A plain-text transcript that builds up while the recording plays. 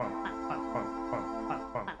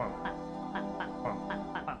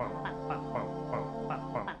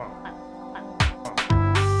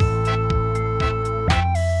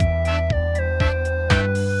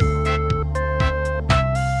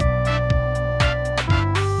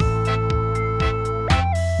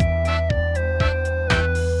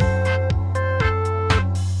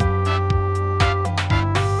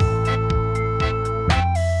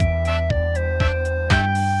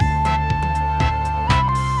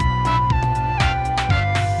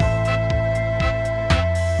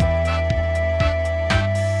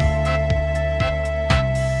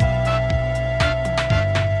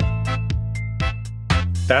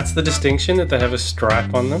That's the distinction, that they have a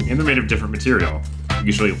stripe on them? And they're made of different material.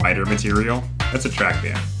 Usually lighter material. That's a track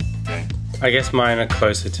pant. Okay. I guess mine are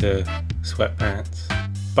closer to sweatpants.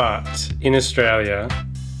 But in Australia,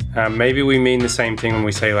 maybe we mean the same thing when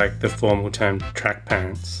we say like the formal term track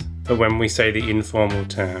pants. But when we say the informal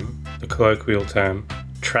term, the colloquial term,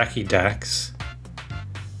 tracky dacks,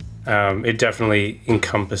 it definitely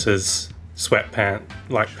encompasses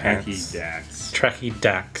sweatpant-like pants. Tracky dacks. Tracky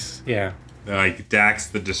dacks, yeah. Like Dax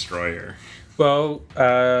the Destroyer. Well,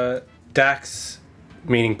 dacks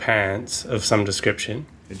meaning pants of some description.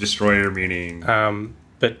 A destroyer meaning...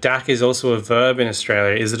 But dack is also a verb in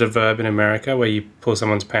Australia. Is it a verb in America where you pull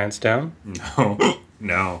someone's pants down? No.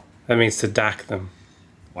 No. That means to dack them.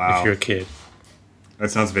 Wow. If you're a kid. That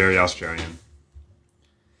sounds very Australian.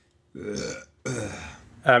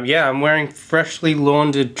 Yeah, I'm wearing freshly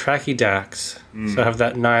laundered tracky dacks. So I have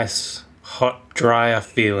that nice, hot, drier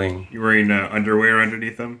feeling. You wearing underwear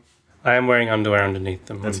underneath them? I am wearing underwear underneath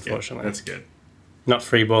them, That's unfortunately. good. That's good. Not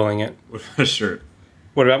freeballing it. What about a shirt?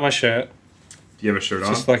 What about my shirt? Do you have a shirt on?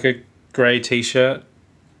 Just like a grey t-shirt.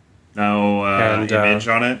 No image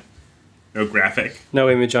on it? No graphic? No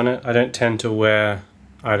image on it. I don't tend to wear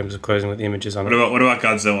items of clothing with images on it. What about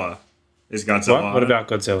Godzilla? Is Godzilla on What it? about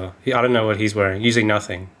Godzilla? I don't know what he's wearing. Usually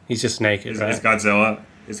nothing. He's just naked, right? Is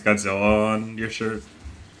Godzilla on your shirt?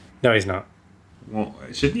 No, he's not. Well,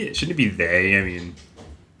 shouldn't it be they? I mean...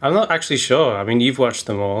 I'm not actually sure. I mean, you've watched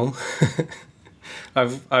them all.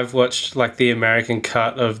 I've watched like the American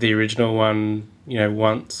cut of the original one,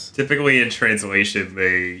 once. Typically in translation,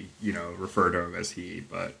 they, refer to him as he,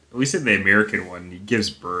 but at least in the American one, he gives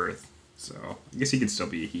birth. So I guess he could still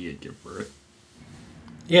be a he and give birth.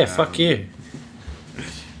 Yeah, fuck you.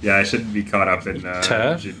 Yeah, I shouldn't be caught up in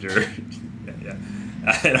gender. yeah.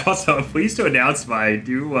 And also, I'm pleased to announce my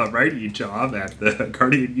new writing job at the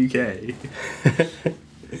Guardian UK.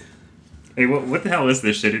 Hey, what the hell is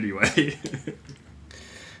this shit anyway?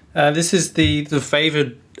 This is the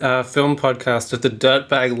favoured film podcast of the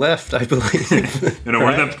Dirtbag Left, I believe.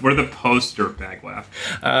 We're the post Dirtbag Left.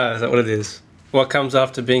 Is that what it is? What comes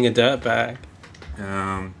after being a dirtbag?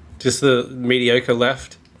 Just the mediocre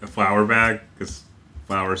left? A flower bag, because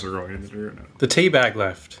flowers are growing in the dirt. No. The teabag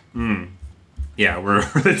left. Yeah, we're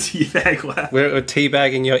the teabag left. We're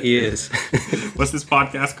teabagging your ears. What's this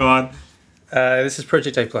podcast called? This is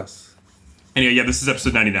Project A+. Anyway, yeah, this is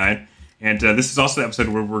episode 99. And this is also the episode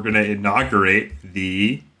where we're going to inaugurate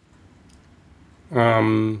the...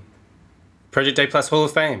 Project A+ Hall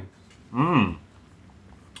of Fame.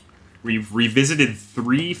 We've revisited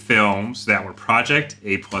 3 films that were Project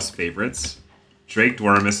A+ favorites. Drake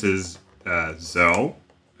Dormus's Zoe.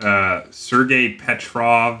 Sergei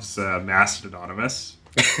Petrov's Masked Anonymous.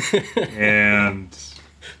 and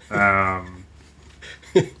Paul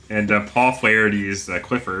Flaherty's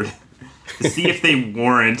Clifford. To see if they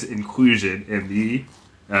warrant inclusion in the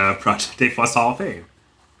Project A+ Hall of Fame.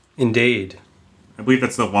 Indeed. I believe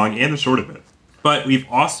that's the long and the short of it. But we've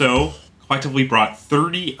also collectively brought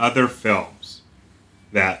 30 other films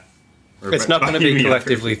that... It's not going to be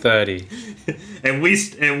collectively 30. At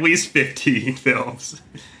least 15 films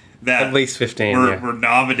that at least 15, we're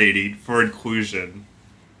nominating for inclusion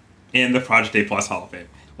in the Project A+ Hall of Fame.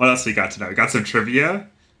 What else we got tonight? We got some trivia.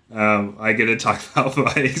 I get to talk about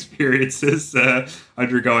my experiences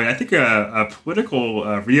undergoing, I think, a political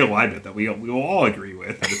realignment that we will all agree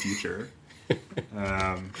with in the future.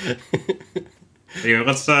 Anyway,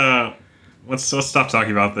 let's stop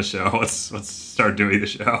talking about the show. Let's start doing the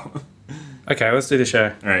show. Okay, let's do the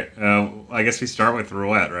show. All right. I guess we start with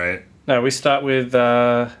roulette, right? No, we start with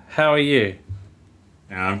how are you?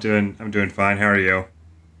 Yeah, I'm doing fine. How are you?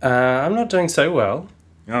 I'm not doing so well.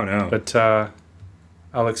 Oh no. But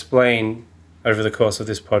I'll explain over the course of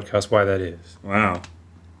this podcast why that is. Wow.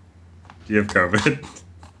 Do you have COVID?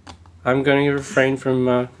 I'm going to refrain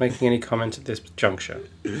from making any comment at this juncture.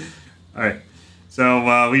 All right.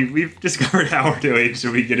 So we've discovered how we're doing.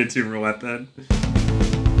 Should we get into roulette then?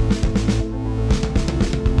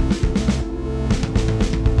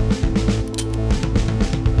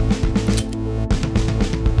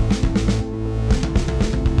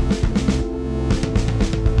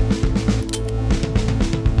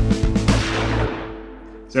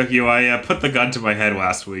 So, Hugh, I put the gun to my head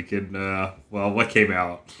last week, and, what came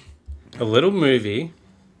out? A little movie.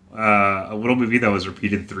 A little movie that was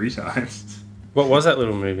repeated 3 times. What was that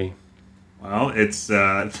little movie? Well, it's,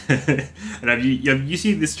 and have you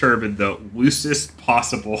seen this term in the loosest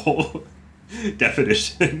possible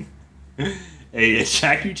definition? A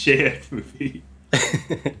Jackie Chan movie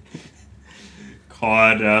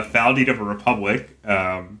called Founding of a Republic,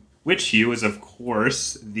 Witch Hue is, of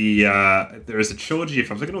course, there is a trilogy of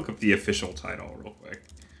films. I'm going to look up the official title real quick.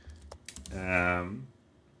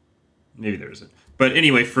 Maybe there isn't. But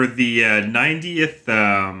anyway, for the 90th,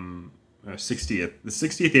 60th, the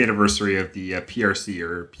 60th anniversary of the PRC,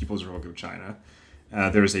 or People's Republic of China,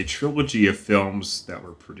 there's a trilogy of films that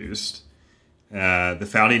were produced. The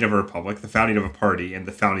Founding of a Republic, The Founding of a Party, and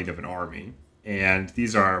The Founding of an Army. And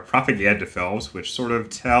these are propaganda films which sort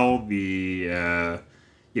of tell the,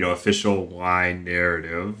 official line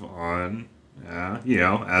narrative on,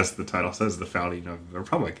 as the title says, the founding of the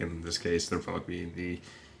Republic. In this case, the Republic being the,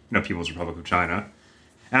 People's Republic of China.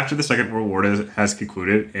 After the Second World War has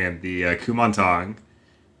concluded and the Kuomintang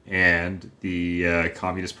and the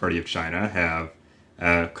Communist Party of China have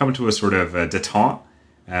come to a sort of detente,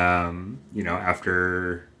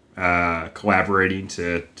 after collaborating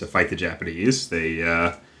to fight the Japanese, they,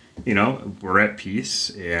 were at peace,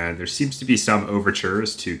 and there seems to be some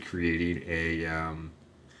overtures to creating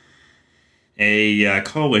a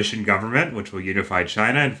coalition government which will unify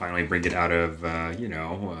China and finally bring it out of,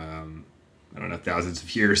 thousands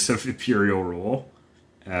of years of imperial rule.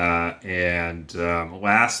 Last,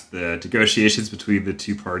 the negotiations between the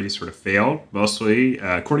two parties sort of failed, mostly,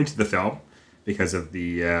 according to the film, because of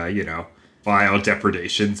the, vile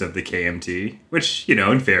depredations of the KMT, which,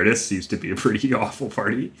 in fairness, seems to be a pretty awful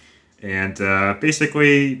party. And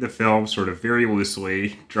basically, the film sort of very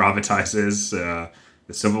loosely dramatizes the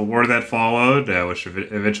civil war that followed, which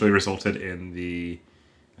eventually resulted in the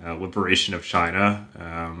liberation of China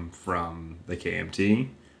from the KMT,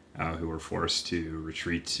 who were forced to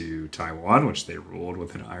retreat to Taiwan, which they ruled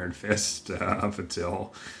with an iron fist up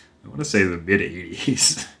until, I want to say, the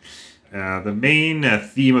mid-'80s. The main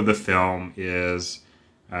theme of the film is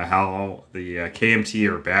how the KMT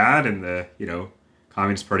are bad, and the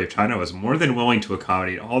Communist Party of China was more than willing to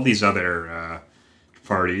accommodate all these other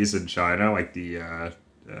parties in China, like the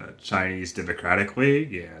Chinese Democratic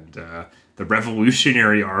League and the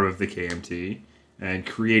revolutionary arm of the KMT, and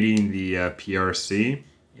creating the PRC.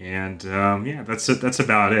 And that's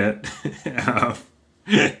about it.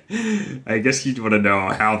 I guess you'd want to know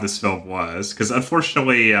how this film was, because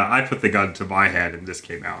unfortunately I put the gun to my head and this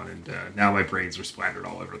came out, and now my brains are splattered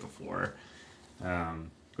all over the floor.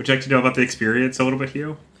 Would you like to know about the experience a little bit,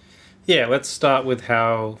 Hugh? Yeah, let's start with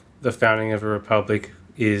how the founding of a republic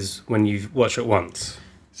is when you watch it once.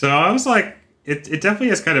 So I was like, it definitely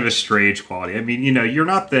has kind of a strange quality. I mean, you're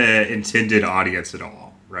not the intended audience at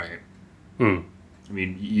all, right? I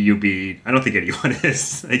mean, I don't think anyone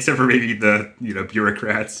is, except for maybe the,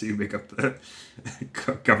 bureaucrats who make up the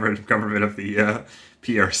government of the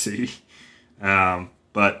PRC.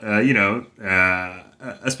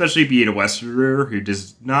 Especially being a Westerner who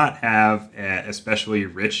does not have especially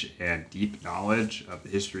rich and deep knowledge of the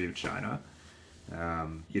history of China.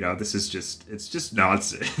 This is just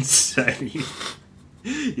nonsense. I mean,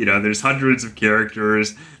 there's hundreds of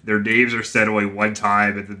characters. Their names are said only one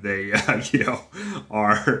time, and then they,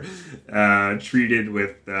 are treated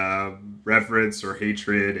with reverence or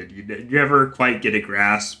hatred, and you never quite get a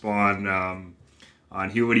grasp on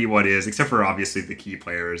who anyone is, except for obviously the key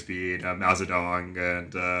players being Mao Zedong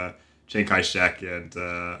and Chiang Kai-shek and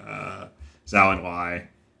Zhou Enlai.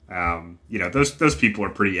 Those people are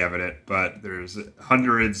pretty evident, but there's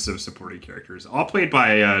hundreds of supporting characters, all played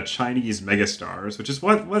by Chinese megastars, which is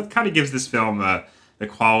what kind of gives this film the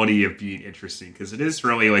quality of being interesting, because it is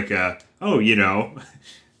really like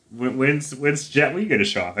when's Jet Li going to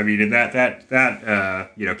show up? I mean, in that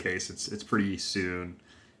case, it's pretty soon,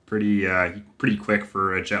 pretty quick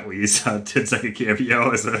for Jet Li's 10-second cameo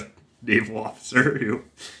as a naval officer who.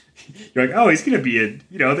 You're like, oh, he's going to be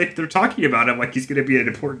they're talking about him like he's going to be an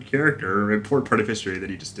important character or an important part of history, that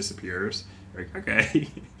he just disappears. You're like, okay.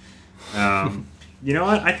 You know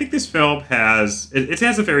what? I think this film has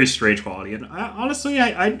a very strange quality. And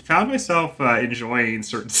I found myself enjoying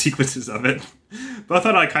certain sequences of it, both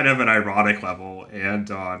on a kind of an ironic level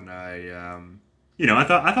and on I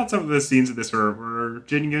thought some of the scenes of this were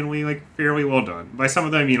genuinely like fairly well done. By some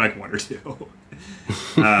of them, I mean like one or two.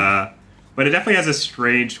 But it definitely has a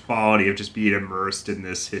strange quality of just being immersed in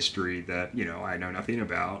this history that, I know nothing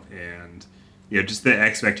about. And, just the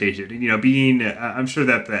expectation. And, being, I'm sure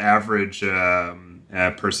that the average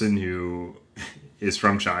person who is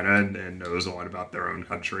from China and knows a lot about their own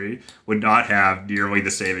country would not have nearly the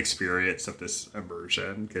same experience of this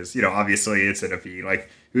immersion. Because, obviously it's going to be like,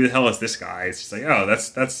 who the hell is this guy? It's just like, oh,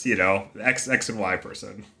 that's X and Y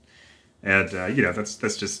person. And,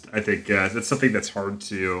 that's just, I think, that's something that's hard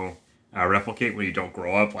to replicate when you don't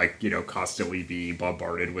grow up, constantly be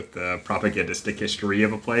bombarded with the propagandistic history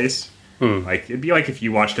of a place. Like, it'd be like if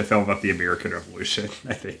you watched a film about the American Revolution,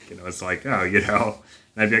 I think. It's like, oh,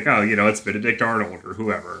 and I'd be like, oh, it's Benedict Arnold or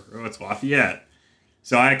whoever. Oh, it's Lafayette.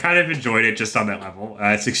 So I kind of enjoyed it just on that level.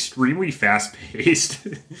 It's extremely fast-paced.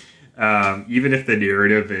 Even if the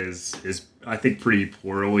narrative is I think, pretty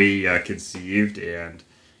poorly conceived and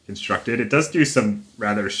constructed. It does do some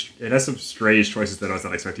it has some strange choices that I was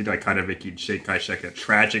not expecting, like kind of making Chiang Kai-shek a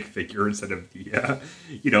tragic figure instead of the,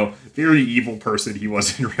 very evil person he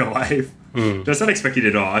was in real life. I was not expecting it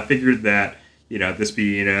at all. I figured that, this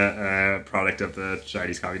being a product of the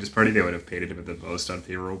Chinese Communist Party, they would have painted him in the most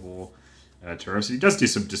unfavorable terms. He does do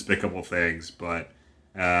some despicable things, but,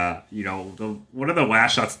 one of the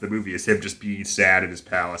last shots of the movie is him just being sad in his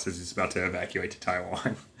palace as he's about to evacuate to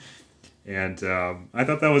Taiwan. And I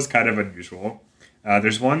thought that was kind of unusual.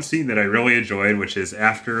 There's one scene that I really enjoyed, which is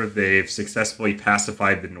after they've successfully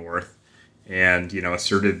pacified the North and,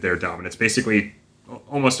 asserted their dominance. Basically,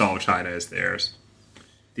 almost all of China is theirs.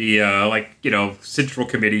 The, Central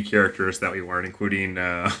Committee characters that we learn, including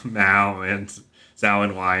Mao and Zhao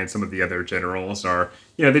Enlai and some of the other generals are,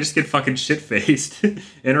 they just get fucking shit-faced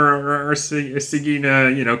and are singing,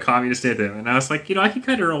 communist anthem. And I was like, I can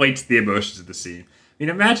kind of relate to the emotions of the scene.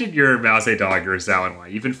 Imagine you're Mao Zedong or Zhao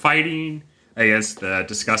Enlai. You've been fighting against the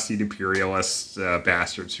disgusting imperialist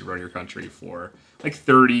bastards who run your country for like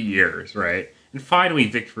 30 years, right? And finally,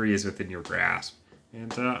 victory is within your grasp.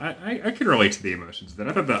 And I can relate to the emotions of that.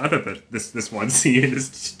 I thought that this one scene in this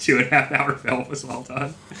 2.5 hour film was well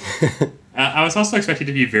done. I was also expecting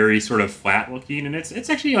to be very sort of flat looking, and it's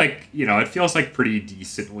actually like, it feels like pretty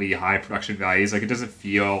decently high production values. Like, it doesn't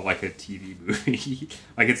feel like a TV movie.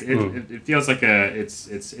 Like it feels like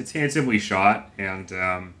it's handsomely shot, and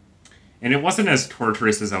it wasn't as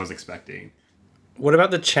torturous as I was expecting. What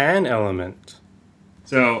about the Chan element?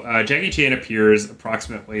 So Jackie Chan appears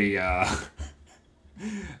approximately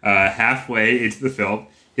halfway into the film.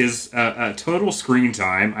 His total screen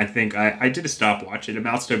time, I think, I did a stopwatch. It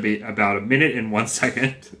amounts to about 1 minute and 1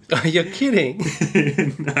 second. Are you kidding?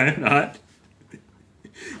 No, I'm not.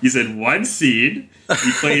 He said one scene.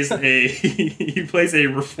 He plays a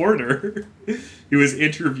reporter who is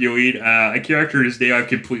interviewing a character whose name I've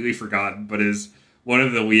completely forgotten, but is one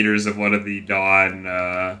of the leaders of one of the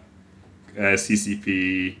non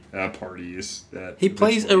CCP parties. That he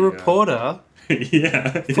plays a reporter.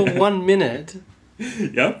 Yeah. For 1 minute.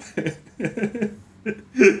 Yep.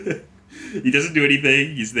 He doesn't do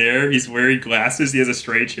anything. He's there. He's wearing glasses. He has a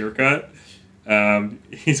strange haircut.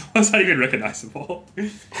 He's almost not even recognizable.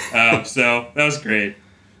 So that was great.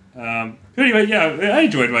 But anyway, yeah, I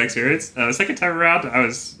enjoyed my experience. The second time around, I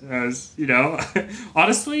was,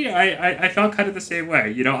 honestly, I felt kind of the same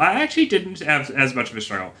way. I actually didn't have as much of a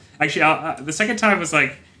struggle. Actually, the second time was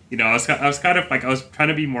like, I was kind of like, I was trying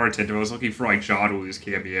to be more attentive. I was looking for like John Woo's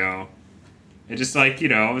cameo. And just like,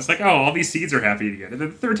 it's like, oh, all these scenes are happening again. And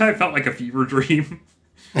then the third time felt like a fever dream.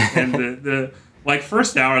 And the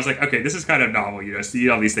first hour, I was like, okay, this is kind of novel, seeing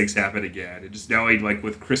all these things happen again. And just knowing, like,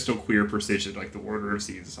 with crystal clear precision, like, the order of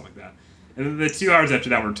scenes and stuff like that. And then the 2 hours after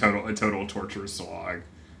that were a total torturous slog.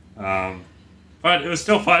 But it was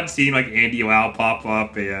still fun seeing, like, Andy Lau pop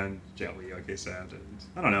up and Jet Li, like I said. And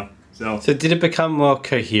I don't know. So did it become more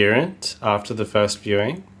coherent after the first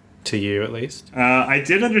viewing? To you, at least? I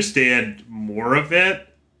did understand more of it,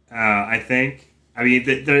 I think. I mean,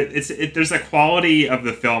 there's a quality of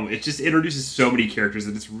the film. It just introduces so many characters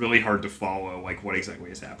that it's really hard to follow, like, what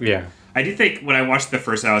exactly is happening. Yeah. I do think when I watched the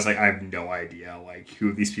first time, I was like, I have no idea, like,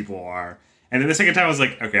 who these people are. And then the second time, I was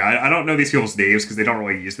like, okay, I don't know these people's names because they don't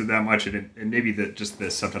really use them that much. And maybe just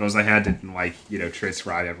the subtitles I had didn't, like,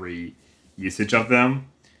 transcribe every usage of them.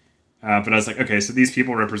 But I was like, okay, so these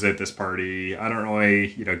people represent this party. I don't really,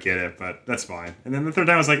 get it, but that's fine. And then the third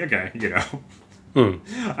time I was like, okay,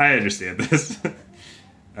 I understand this.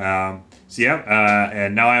 And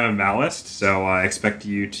now I'm a Maoist, so I expect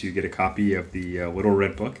you to get a copy of the Little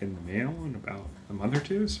Red Book in the mail in about a month or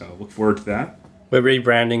two, so look forward to that. We're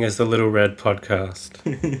rebranding as the Little Red Podcast.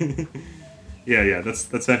 Yeah,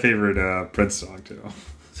 that's my favorite Prince song, too.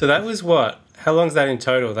 So that was what? How long is that in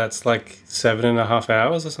total? That's like 7.5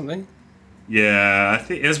 hours or something? Yeah, I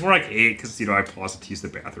think it was more like 8 because, I paused to use the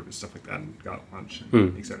bathroom and stuff like that and got lunch,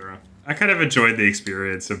 etc. I kind of enjoyed the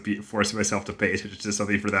experience of forcing myself to pay attention to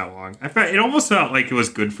something for that long. It almost felt like it was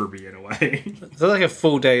good for me in a way. It's like a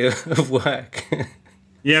full day of work.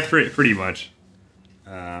 Yeah, pretty much.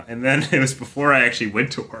 And then it was before I actually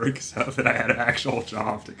went to work, so that I had an actual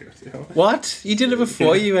job to go to. What? You did it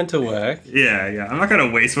before you went to work? Yeah. I'm not going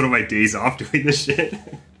to waste one of my days off doing this shit.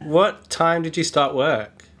 What time did you start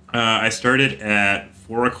work? I started at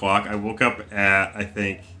 4 o'clock. I woke up at, I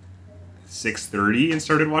think, 6:30 and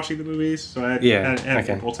started watching the movies, so I had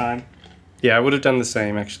ample time. Yeah, I would have done the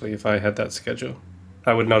same, actually, if I had that schedule.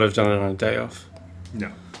 I would not have done it on a day off. No.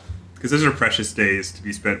 Because those are precious days to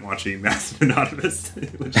be spent watching Massive Anonymous,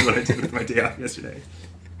 which is what I did with my day off yesterday.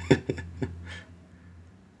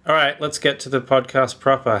 All right, let's get to the podcast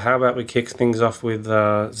proper. How about we kick things off with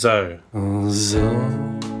Zoe? Oh,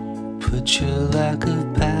 Zoe, put your lack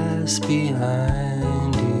of past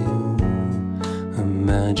behind you.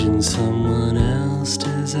 Imagine someone else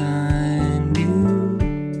designed you.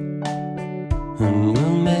 And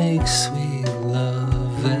we'll make sweet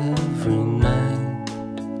love every night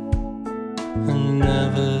and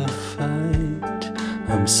never fight.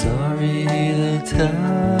 I'm sorry that I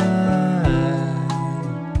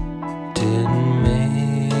didn't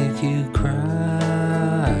make you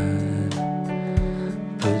cry,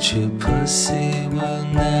 but your pussy will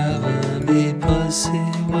never be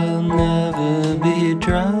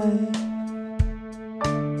dry.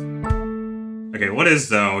 Okay, what is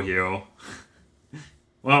Zoe, Hugh?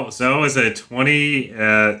 Well, Zoe is a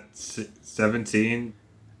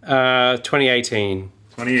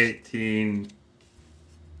 2018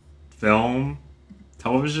 film,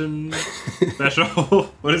 television special.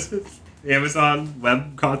 What is this? Amazon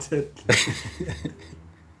web content?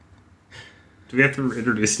 Do we have to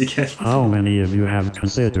introduce it again? How many of you have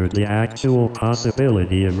considered the actual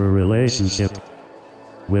possibility of a relationship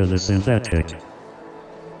with a synthetic?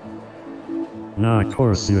 No, of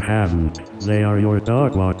course you haven't. They are your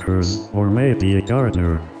dog walkers, or maybe a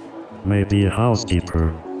gardener, maybe a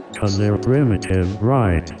housekeeper. 'Cause they're primitive,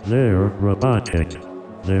 right? They're robotic.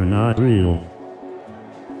 They're not real.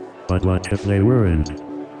 But what if they weren't?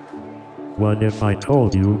 What if I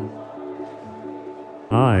told you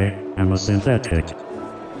I am a synthetic?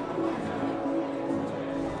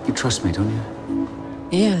 You trust me, don't you?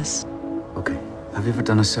 Yes, Okay. Have you ever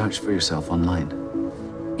done a search for yourself online?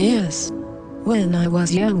 yes. When I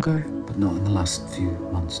was younger. But not in the last few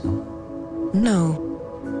months, no? No.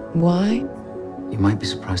 Why? You might be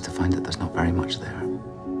surprised to find that there's not very much there.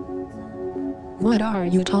 What are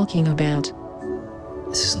you talking about?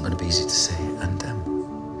 This isn't going to be easy to say, and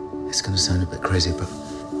it's going to sound a bit crazy, but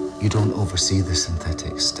you don't oversee the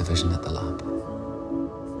synthetics division at the lab.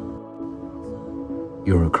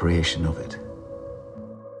 You're a creation of it.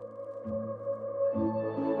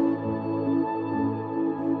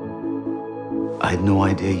 I had no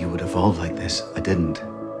idea you would evolve like this. I didn't.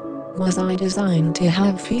 Was I designed to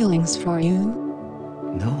have feelings for you?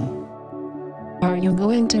 No. Are you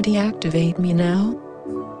going to deactivate me now?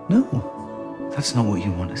 No. That's not what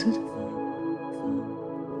you want, is it?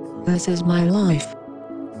 This is my life.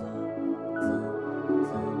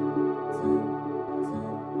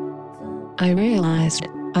 I realized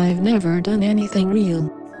I've never done anything real.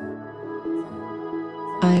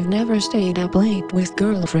 I've never stayed up late with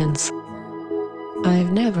girlfriends.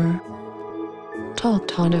 I've never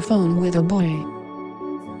talked on the phone with a boy.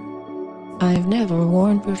 I've never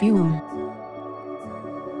worn perfume.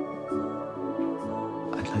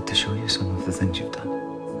 I'd like to show you some of the things you've done.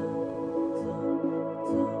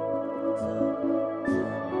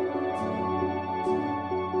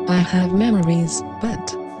 I have memories,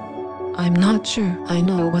 but I'm not sure I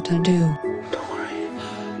know what to do. Don't worry.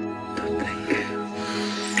 Don't think.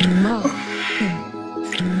 Mom.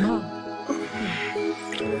 Mom.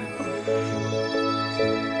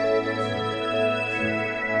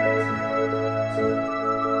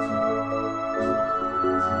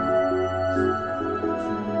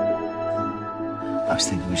 I was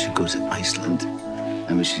thinking we should go to Iceland.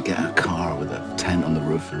 And we should get a car with a tent on the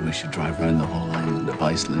roof and we should drive around the whole island of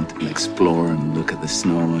Iceland and explore and look at the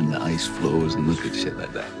snow and the ice floes and look at shit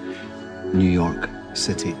like that. New York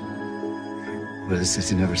City. Where the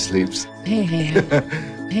city never sleeps. Hey, hey, hey.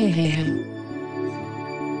 Hey, hey, hey.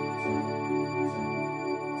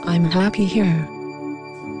 I'm happy here.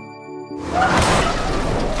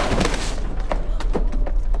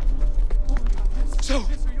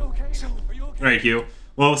 All right, Hugh.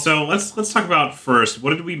 Well, so let's talk about first.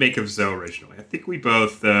 What did we make of Zoe originally? I think we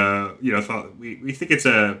both, thought we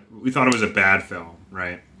thought it was a bad film,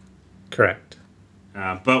 right? Correct.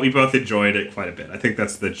 But we both enjoyed it quite a bit. I think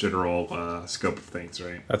that's the general scope of things,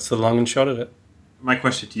 right? That's the long and short of it. My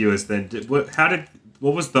question to you is then,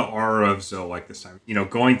 what was the aura of Zoe like this time? You know,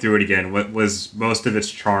 going through it again, what was most of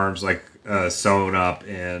its charms like sewn up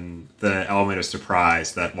in the element of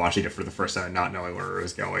surprise that watching it for the first time and not knowing where it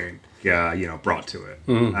was going, brought to it?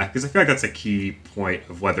 Because I feel like that's a key point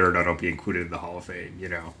of whether or not it'll be included in the Hall of Fame, you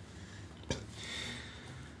know?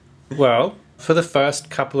 Well, for the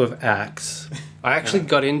first couple of acts, I actually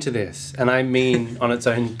got into this, and I mean on its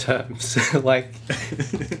own terms.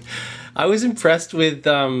 I was impressed with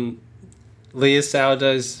Leah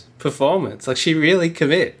Sourdough's performance. Like, she really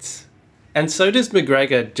commits. And so does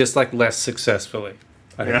McGregor, just like less successfully.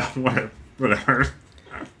 Yeah, whatever.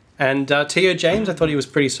 And T.O. James, I thought he was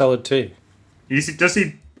pretty solid too. Does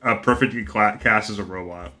he perfectly cast as a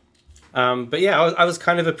robot? But yeah, I was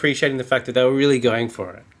kind of appreciating the fact that they were really going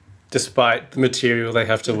for it, despite the material they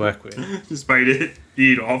have to work with. Despite it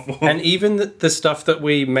being awful. And even the stuff that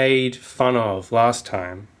we made fun of last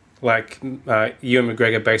time, like Ewan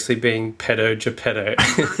McGregor basically being pedo Geppetto,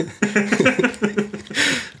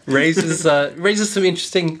 raises some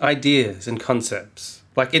interesting ideas and concepts.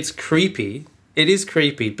 Like, it's creepy. It is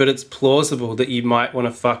creepy, but it's plausible that you might want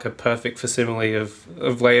to fuck a perfect facsimile of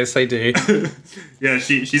Léa Seydoux. Yeah,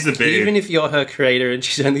 she's a babe. Even if you're her creator and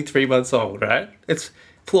she's only 3 months old, right? It's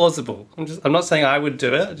plausible. I'm not saying I would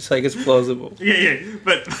do it. I'm just saying it's plausible. Yeah.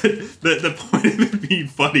 But the point of it being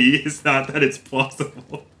funny is not that it's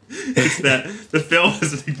plausible. It's that the film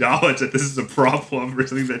doesn't acknowledge that this is a problem or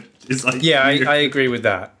something that is like... Yeah, I agree with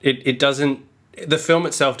that. It doesn't... The film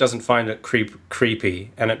itself doesn't find it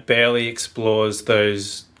creepy, and it barely explores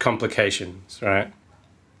those complications, right,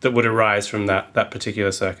 that would arise from that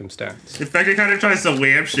particular circumstance. In fact, it kind of tries to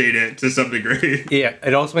lampshade it to some degree. Yeah,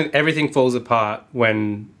 it ultimately, everything falls apart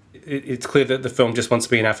when it's clear that the film just wants to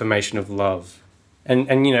be an affirmation of love.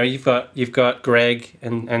 And you know, you've got Greg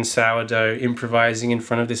and Sourdough improvising in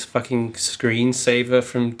front of this fucking screensaver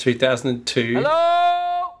from 2002.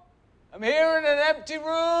 Hello? I'm here in an empty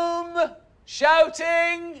room,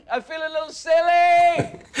 shouting. I feel a little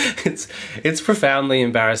silly. It's profoundly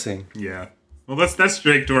embarrassing. Yeah. Well, that's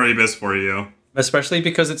Drake Doremus for you. Especially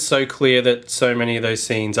because it's so clear that so many of those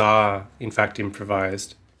scenes are, in fact,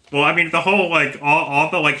 improvised. Well, I mean, the whole, like,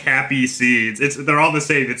 all the, like, happy scenes, they're all the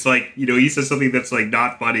same. It's like, you know, he says something that's, like,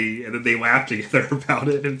 not funny, and then they laugh together about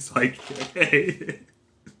it, and it's like, hey,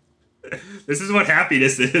 this is what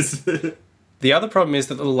happiness is. The other problem is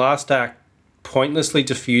that the last act pointlessly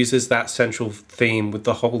diffuses that central theme with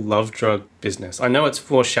the whole love drug business. I know it's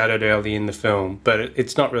foreshadowed early in the film, but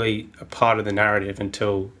it's not really a part of the narrative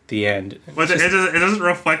until the end. But it doesn't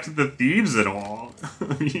reflect the themes at all.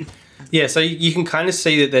 I mean... Yeah, so you can kind of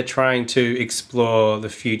see that they're trying to explore the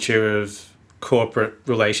future of corporate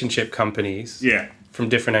relationship companies. Yeah. From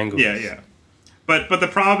different angles. Yeah. But the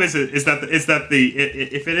problem is that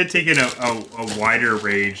if it had taken a wider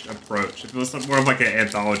range approach, if it was more of like an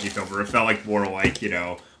anthology film, or it felt like more like, you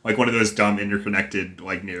know, like one of those dumb interconnected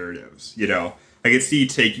like narratives, you know, I could see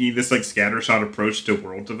taking this like scattershot approach to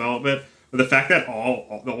world development. But the fact that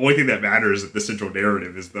the only thing that matters in the central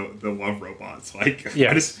narrative is the love robots, like,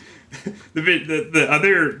 yeah.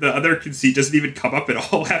 The other conceit doesn't even come up at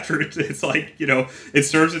all after it's like, you know, it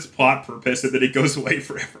serves its plot purpose and then it goes away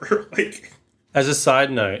forever. Like, as a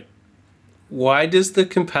side note, why does the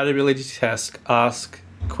compatibility test ask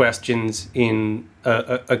questions in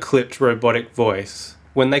a clipped robotic voice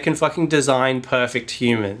when they can fucking design perfect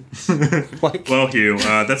humans? Like, well, Hugh,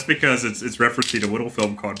 that's because it's referencing a little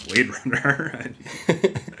film called Blade Runner.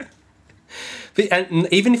 And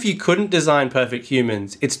even if you couldn't design perfect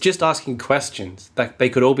humans, it's just asking questions. Like, they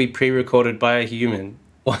could all be pre-recorded by a human.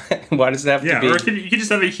 Why does it have to be? Yeah, or you could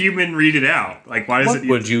just have a human read it out. Like, why does what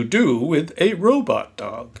would you do with a robot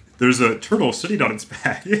dog? There's a turtle sitting on its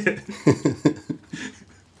back.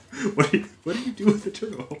 What do you do with the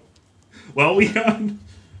turtle? Well, Leon.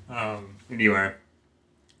 Anyway,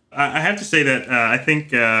 I have to say that I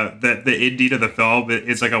think that the ending of the film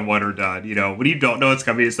is like a one or done. You know, when you don't know it's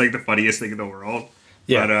coming, it's like the funniest thing in the world.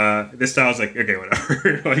 Yeah. But this time I was like, okay,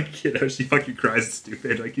 whatever. Like, you know, she fucking cries, it's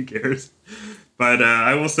stupid. Like, who cares? But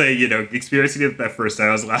I will say, you know, experiencing it that first time,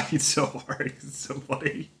 I was laughing so hard. It's so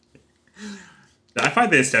funny. I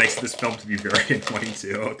find the aesthetics of this film to be very annoying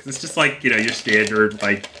too, because it's just like, you know, your standard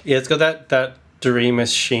like. Yeah, it's got that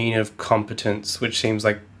Doremus sheen of competence, which seems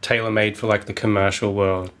like tailor-made for like the commercial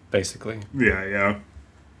world, basically. Yeah.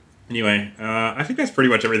 Anyway, I think that's pretty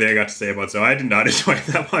much everything I got to say about Zoe. I did not enjoy it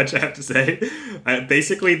that much, I have to say.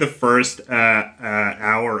 Basically, the first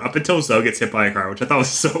hour, up until Zoe gets hit by a car, which I thought was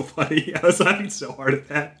so funny. I was laughing so hard at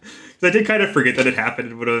that. Because I did kind of forget that it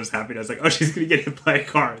happened, and when it was happening, I was like, oh, she's going to get hit by a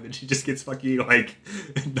car. And then she just gets fucking, like,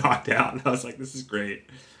 knocked out. And I was like, this is great.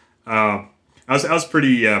 I was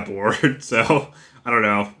pretty bored, so I don't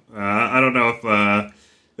know. I don't know if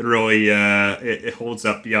it really it holds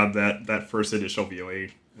up beyond that first initial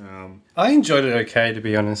viewing. I enjoyed it okay, to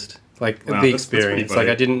be honest. Like, wow, the experience. That's like,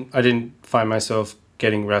 I didn't find myself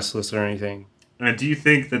getting restless or anything. Do you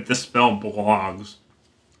think that this film belongs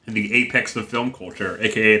in the apex of film culture,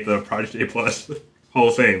 aka the Project A Plus Hall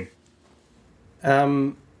of Fame?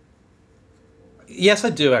 Yes, I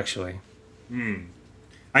do, actually.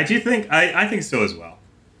 I do think I think so as well.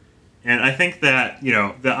 And I think that, you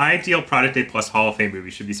know, the ideal Project A Plus Hall of Fame movie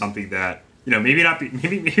should be something that, you know, maybe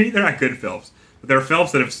they're not good films, but they're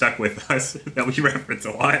films that have stuck with us that we reference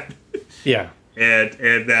a lot. Yeah.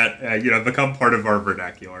 And that, you know, become part of our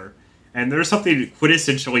vernacular. And there's something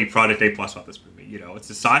quintessentially Project A Plus about this movie. You know, it's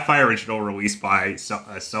a sci-fi original released by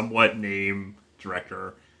a somewhat named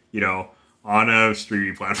director, you know, on a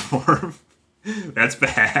streaming platform. That's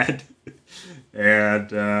bad.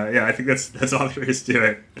 And yeah, I think that's all there is to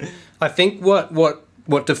it. I think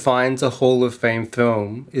what defines a Hall of Fame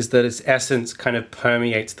film is that its essence kind of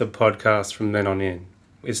permeates the podcast from then on in.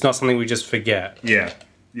 It's not something we just forget. Yeah.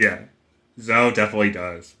 Zoe definitely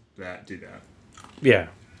does do that. Yeah.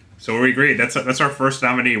 So we agree. That's our first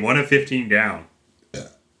nominee. 1 of 15 down.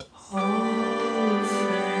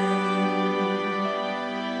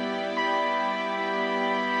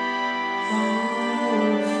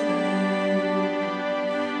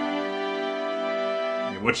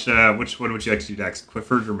 Which one would you like to do next?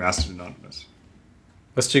 Clifford or Master Anonymous?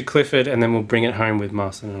 Let's do Clifford, and then we'll bring it home with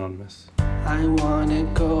Master Anonymous. I wanna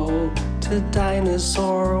go to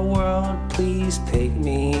Dinosaur World. Please take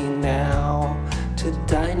me now to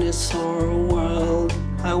Dinosaur World.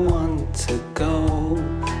 I want to go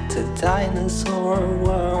to Dinosaur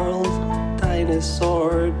World.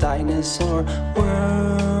 Dinosaur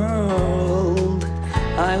World.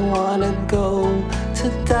 I wanna go to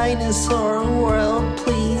Dinosaur World.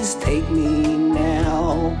 Please take me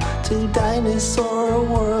now to Dinosaur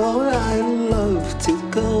World. I love to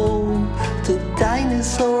go to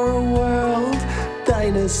Dinosaur World.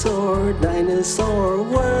 Dinosaur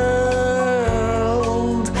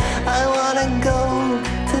World. I wanna go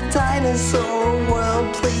to Dinosaur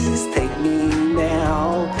World. Please take me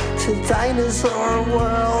now to Dinosaur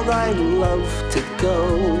World. I love to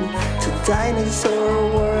go to Dinosaur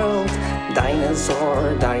World.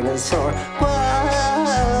 Dinosaur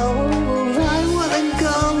World. I wanna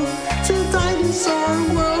go to Dinosaur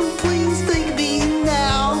World. Please take me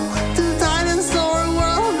now to Dinosaur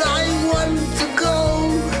World. I want to go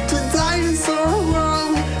to Dinosaur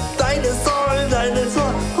World. Dinosaur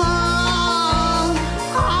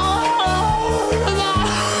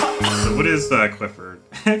So what is Clifford?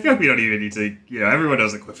 I feel like we don't even need to, you know, everyone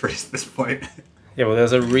knows that Clifford is at this point. Yeah, well,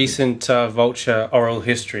 there's a recent Vulture oral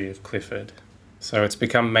history of Clifford, so it's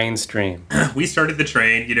become mainstream. We started the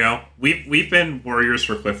train, you know. We've been warriors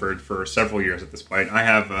for Clifford for several years at this point. I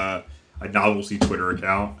have a novelty Twitter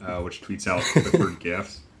account which tweets out Clifford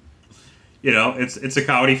gifs. You know, it's a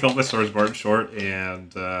comedy film that stars Martin Short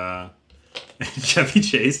and Chevy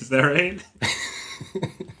Chase. Is that right?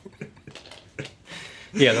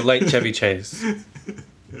 Yeah, the late Chevy Chase.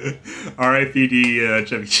 R.I.P.D.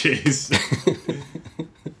 Chevy Chase.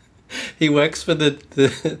 He works for the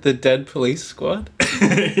dead police squad.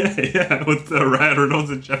 yeah, with Ryan Reynolds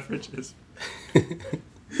and Jeff Bridges.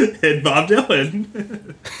 And Bob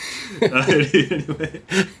Dylan.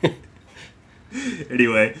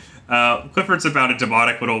 Anyway, Clifford's about a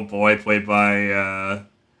demonic little boy played by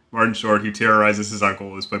Martin Short who terrorizes his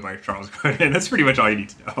uncle, who's played by Charles Grodin. That's pretty much all you need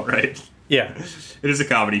to know, right? Yeah. It is a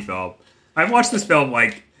comedy film. I've watched this film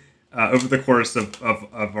like over the course of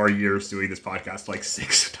our years doing this podcast like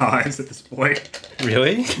 6 times at this point.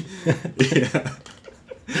 Really? Yeah.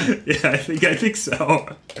 Yeah, I think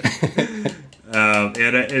so.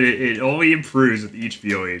 And it only improves with each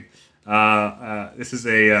viewing. This is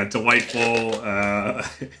a delightful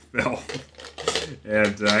film,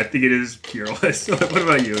 and I think it is peerless. What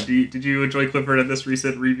about you? Did you enjoy Clifford at this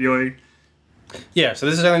recent reviewing? Yeah, so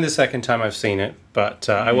this is only the second time I've seen it, but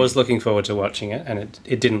I was looking forward to watching it, and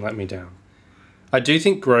it didn't let me down. I do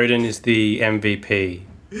think Grodin is the MVP.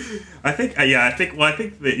 I think Grodin's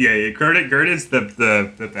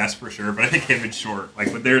the best for sure, but I think him and Short,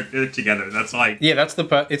 like when they're together, that's like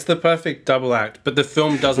it's the perfect double act, but the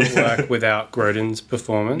film doesn't work without Grodin's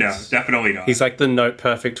performance. No, definitely not. He's like the note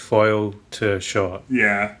perfect foil to Short.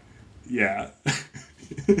 Yeah.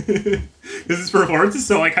 Because his performance is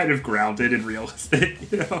so like kind of grounded and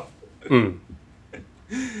realistic, you know.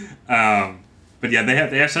 But yeah,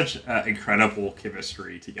 they have such incredible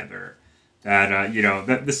chemistry together that you know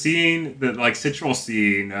the scene, the like central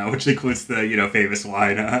scene, which includes the famous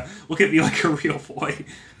line, "Look at me like a real boy."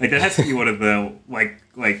 Like that has to be one of the like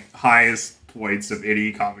highest points of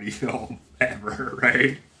any comedy film ever,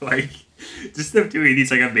 right? Like just them doing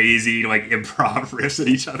these like amazing like improv riffs at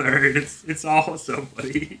each other, and it's all so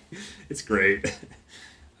funny. It's great.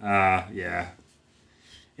 Yeah.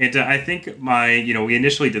 And I think we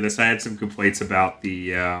initially did this. I had some complaints about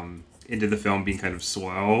the into the film being kind of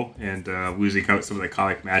slow and losing out some of the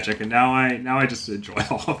comic magic, and now I just enjoy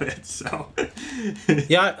all of it. So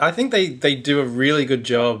Yeah, I think they do a really good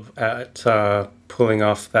job at pulling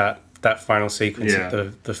off that final sequence at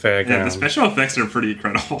the fairground. Yeah, the special effects are pretty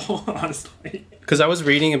incredible, honestly. Because I was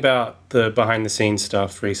reading about the behind the scenes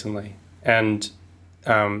stuff recently, and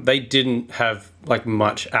they didn't have like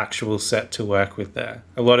much actual set to work with there.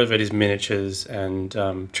 A lot of it is miniatures and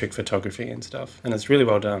trick photography and stuff, and it's really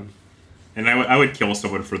well done. And I would kill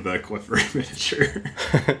someone for the Clifford miniature.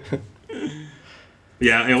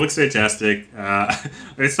 Yeah, it looks fantastic.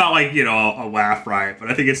 It's not like, a laugh riot, but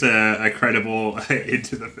I think it's a credible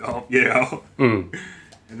into the film,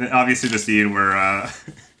 And then obviously the scene where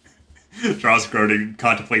Charles Grodin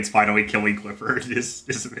contemplates finally killing Clifford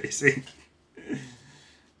is amazing.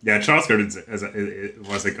 Yeah, Charles Grodin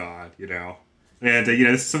was a god, And,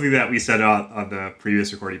 this is something that we said on the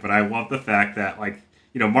previous recording, but I love the fact that,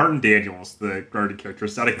 Martin Daniels, the Grodin character,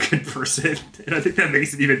 is not a good person, and I think that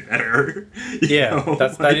makes it even better.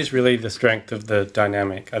 That is really the strength of the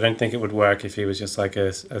dynamic. I don't think it would work if he was just like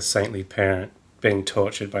a saintly parent being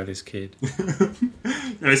tortured by this kid.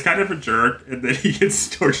 No, he's kind of a jerk, and then he gets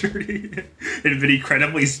tortured, and then he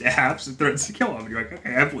credibly stabs and threatens to kill him. And you're like,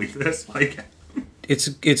 okay, I believe this.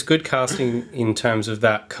 It's good casting in terms of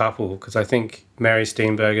that couple, because I think Mary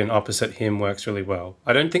Steenburgen opposite him works really well.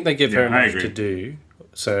 I don't think they give her enough to do.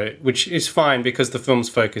 So, which is fine because the film's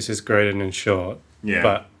focus is Grodin and Short. Yeah.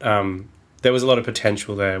 But there was a lot of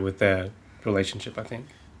potential there with their relationship, I think.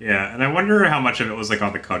 Yeah, and I wonder how much of it was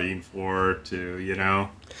on the cutting floor too.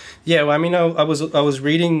 Yeah, well, I mean, I was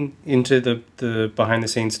reading into the behind the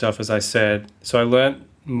scenes stuff, as I said, so I learnt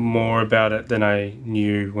more about it than I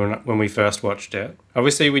knew when we first watched it.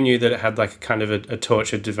 Obviously, we knew that it had like kind of a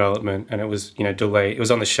tortured development, and it was delayed. It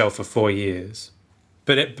was on the shelf for 4 years,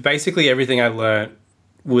 but basically everything I learnt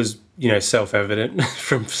was self-evident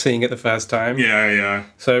from seeing it the first time. Yeah.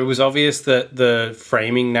 So it was obvious that the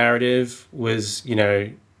framing narrative was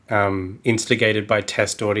instigated by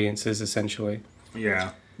test audiences essentially.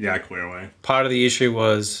 Yeah, clearly. Part of the issue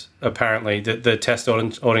was apparently that the test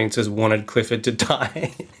audiences wanted Clifford to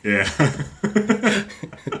die. Yeah.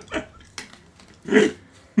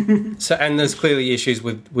 So, and there's clearly issues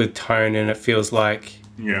with tone, and it feels like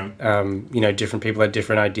different people had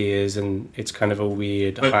different ideas, and it's kind of a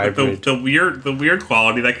weird hybrid. But the weird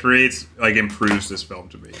quality that creates improves this film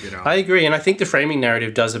to me. I agree, and I think the framing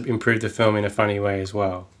narrative does improve the film in a funny way as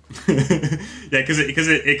well. Yeah, because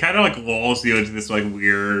it kind of lulls you into this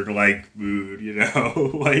weird mood,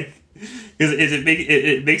 because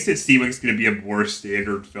it makes it seem like it's going to be a more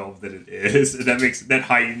standard film than it is, and that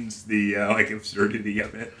heightens the absurdity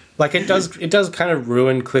of it. It does kind of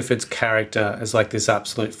ruin Clifford's character as this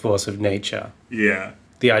absolute force of nature. Yeah,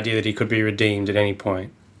 the idea that he could be redeemed at any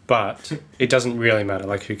point, but it doesn't really matter.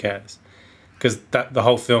 Who cares? Because the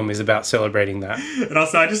whole film is about celebrating that. And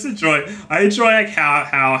also, I enjoy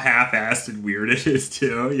how half-assed and weird it is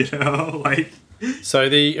too. So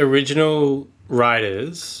the original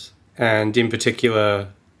writers, and in particular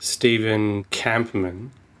Stephen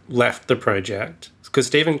Kampman, left the project because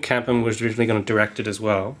Stephen Kampman was originally going to direct it as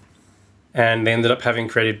well, and they ended up having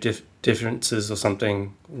creative differences or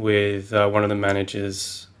something with one of the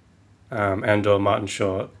managers, and/or Martin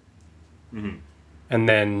Short. Mm-hmm. And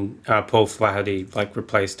then Paul Flaherty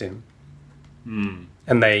replaced him.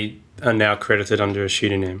 And they are now credited under a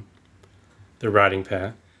pseudonym, the writing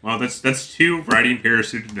pair. Well, that's 2 writing pair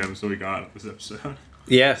pseudonyms that we got this episode.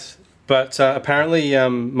 Yes, but apparently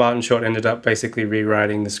Martin Short ended up basically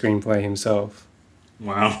rewriting the screenplay himself.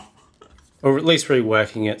 Wow. Or at least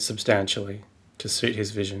reworking it substantially to suit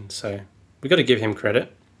his vision. So we got to give him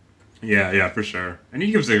credit. Yeah, for sure. And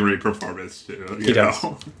he gives a great performance too. He does.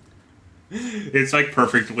 It's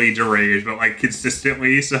perfectly deranged, but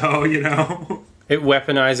consistently so, It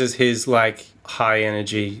weaponizes his high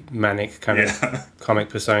energy, manic kind of comic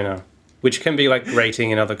persona, which can be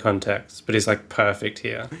grating in other contexts, but is perfect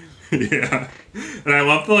here. Yeah, and I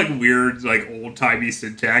love the weird old timey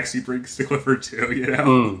syntax he brings to Clifford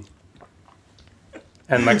too,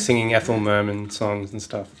 And singing Ethel Merman songs and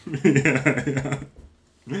stuff. Yeah.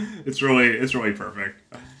 It's really perfect.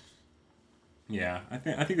 Yeah, I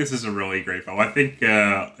think this is a really great film. I think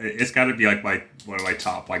it's got to be one of my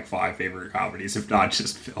top 5 favorite comedies, if not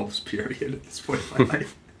just films. Period. At this point in my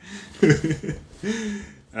life.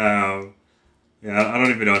 Yeah, I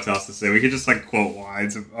don't even know what else to say. We could just quote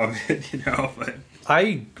lines of it, But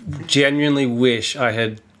I genuinely wish I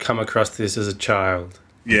had come across this as a child.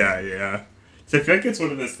 Yeah. So I feel it's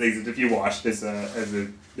one of those things that if you watch this as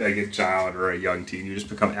a child or a young teen, you just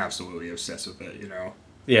become absolutely obsessed with it.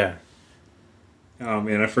 Yeah. Oh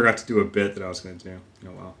man, I forgot to do a bit that I was going to do.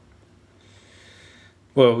 Oh well.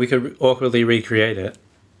 Well, we could awkwardly recreate it.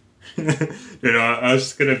 I was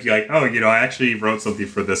just going to be like, oh, I actually wrote something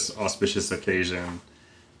for this auspicious occasion.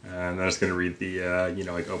 And I was going to read the,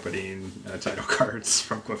 opening title cards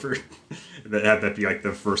from Clifford. That'd be like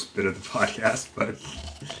the first bit of the podcast, but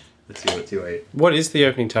it's too late. What is the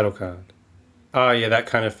opening title card? Oh, yeah, that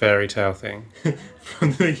kind of fairy tale thing.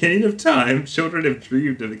 From the beginning of time, children have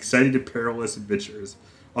dreamed of exciting and perilous adventures.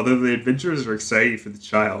 Although the adventures are exciting for the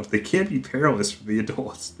child, they can't be perilous for the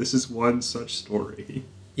adults. This is one such story.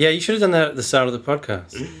 Yeah, you should have done that at the start of the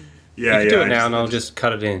podcast. Yeah, you can do it now, and I'll just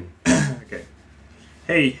cut it in. Okay.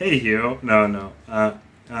 Hey, Hugh. No.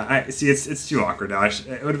 I see. It's too awkward now.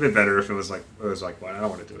 It would have been better if it was like what? I don't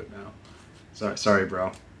want to do it now. Sorry,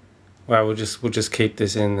 bro. Well, we'll just keep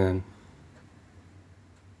this in then.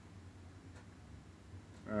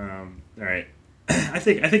 All right. I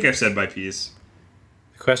think I've said my piece.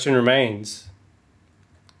 The question remains: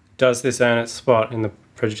 does this earn its spot in the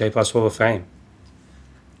Project A Plus Hall of Fame?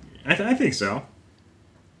 I think so.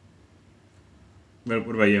 What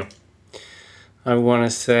about you? I want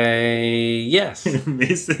to say yes.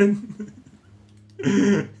 Mason?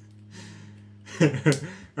 All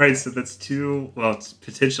right, so that's it's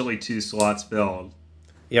potentially 2 slots filled.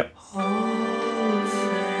 Yep.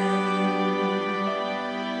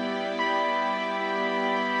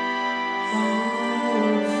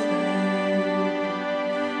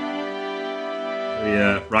 We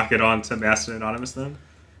rock it on to Master Anonymous then?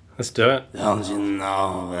 Let's do it. Don't you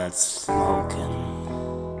know that smoking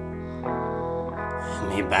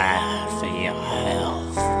ain't bad for your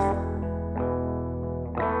health?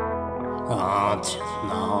 Don't you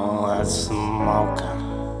know that smoking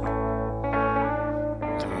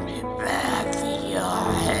can be bad for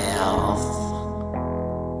your health?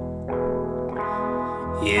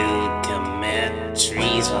 You commit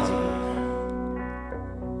treason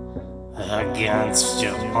against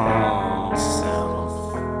your own self.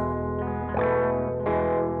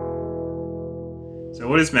 So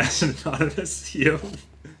what is Master Anonymous to you?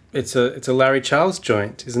 It's a Larry Charles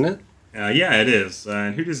joint, isn't it? Yeah, it is.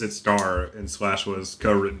 And who does it star and / was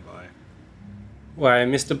co-written by? Why,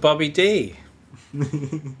 Mr. Bobby D.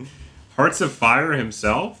 Hearts of Fire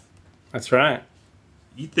himself? That's right.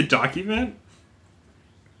 Eat the Document?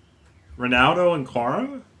 Ronaldo and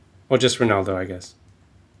Clara? Or just Ronaldo, I guess.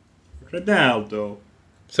 Ronaldo.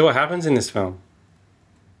 So what happens in this film?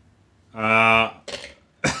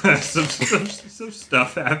 Some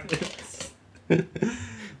stuff happens.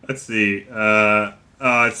 Let's see.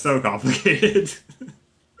 It's so complicated.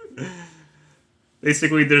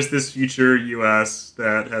 Basically, there's this future U.S.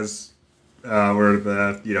 that has, where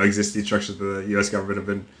the existing structures of the U.S. government have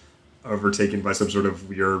been overtaken by some sort of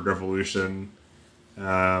weird revolution.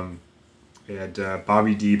 And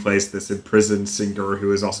Bobby D plays this imprisoned singer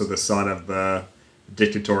who is also the son of the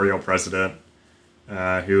dictatorial president,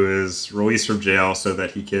 who is released from jail so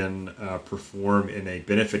that he can perform in a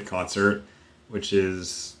benefit concert, which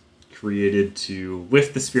is created to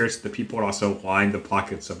lift the spirits of the people and also line the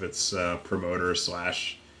pockets of its promoter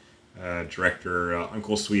 / director,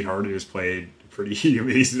 Uncle Sweetheart, who's played pretty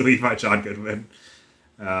amazingly by John Goodman.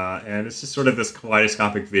 And it's just sort of this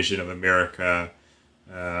kaleidoscopic vision of America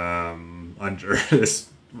under this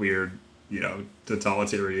weird,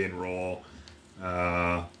 totalitarian rule.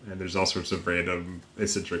 And there's all sorts of random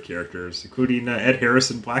eccentric characters, including Ed Harris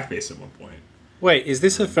in blackface at one point. Wait, is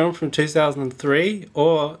this a film from 2003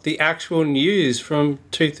 or the actual news from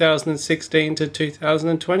 2016 to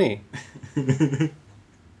 2020?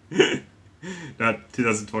 Not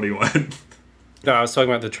 2021. No, I was talking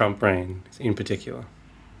about the Trump reign in particular.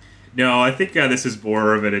 No, I think this is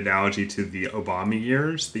more of an analogy to the Obama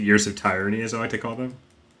years, the years of tyranny, as I like to call them.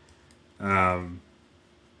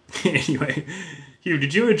 Anyway, Hugh,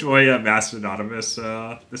 did you enjoy Master Anonymous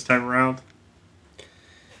this time around?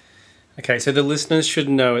 Okay, so the listeners should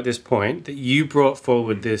know at this point that you brought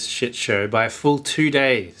forward this shit show by a full 2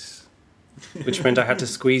 days, which meant I had to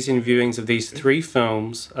squeeze in viewings of these 3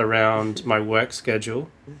 films around my work schedule,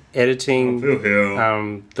 editing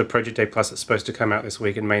the Project A Plus that's supposed to come out this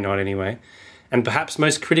week and may not anyway, and perhaps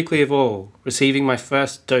most critically of all, receiving my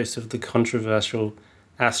first dose of the controversial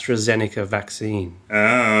AstraZeneca vaccine.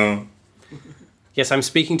 Oh. Yes, I'm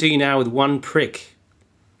speaking to you now with one prick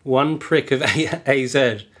of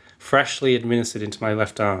AZ freshly administered into my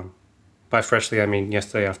left arm. By freshly, I mean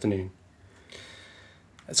yesterday afternoon.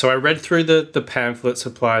 So I read through the pamphlet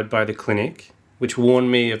supplied by the clinic, which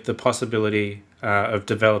warned me of the possibility of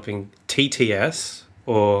developing TTS,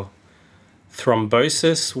 or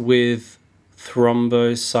thrombosis with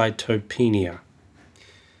thrombocytopenia.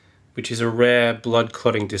 which is a rare blood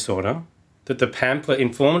clotting disorder that the pamphlet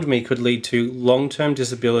informed me could lead to long-term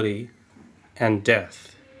disability and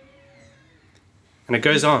death. And it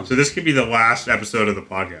goes on. So this could be the last episode of the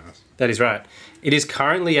podcast. That is right. It is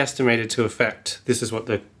currently estimated to affect, this is what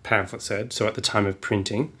the pamphlet said, so at the time of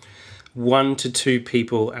printing, 1 to 2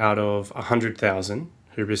 people out of 100,000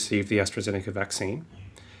 who receive the AstraZeneca vaccine.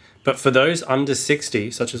 But for those under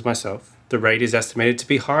 60, such as myself, the rate is estimated to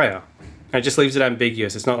be higher. And it just leaves it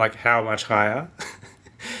ambiguous. It's not like how much higher.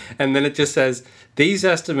 And then it just says, these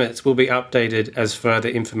estimates will be updated as further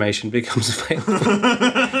information becomes available.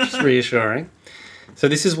 Just reassuring. So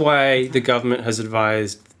this is why the government has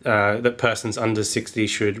advised that persons under 60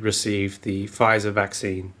 should receive the Pfizer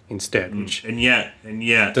vaccine instead, which And yet,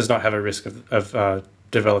 does not have a risk of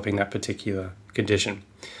developing that particular condition.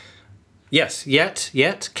 Yes,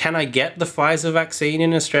 yet, can I get the Pfizer vaccine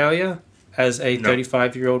in Australia as a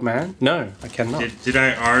 35-year-old man? No, I cannot. Did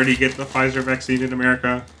I already get the Pfizer vaccine in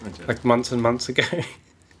America? I did. Like months and months ago.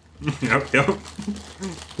 Yep.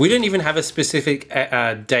 We don't even have a specific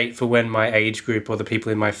date for when my age group or the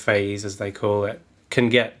people in my phase, as they call it, can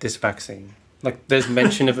get this vaccine. Like, there's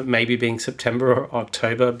mention of it maybe being September or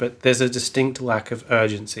October, but there's a distinct lack of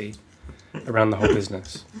urgency around the whole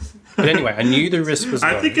business. But anyway, I knew the risk was low.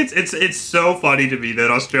 I think it's so funny to me that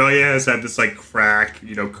Australia has had this like crack,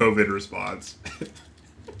 COVID response.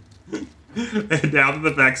 And now that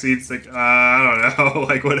the vaccine's like, I don't know,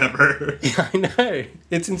 like whatever. Yeah, I know.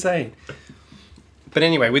 It's insane. But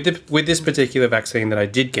anyway, with this particular vaccine that I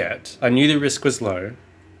did get, I knew the risk was low,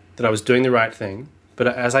 that I was doing the right thing. But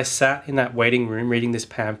as I sat in that waiting room reading this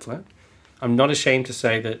pamphlet, I'm not ashamed to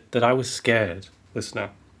say that I was scared,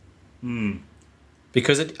 listener.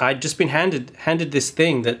 Because I'd just been handed this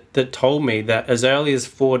thing that told me that as early as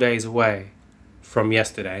 4 days away from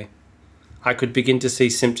yesterday, I could begin to see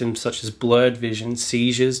symptoms such as blurred vision,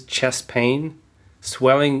 seizures, chest pain,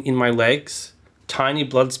 swelling in my legs, tiny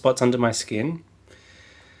blood spots under my skin,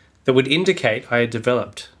 that would indicate I had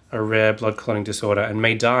developed a rare blood clotting disorder and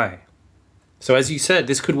may die. So as you said,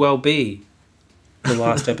 this could well be the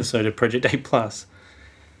last episode of Project A Plus.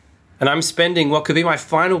 And I'm spending what could be my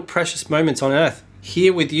final precious moments on Earth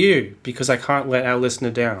here with you because I can't let our listener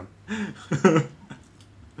down.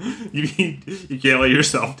 You mean you can't let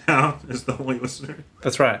yourself down as the only listener?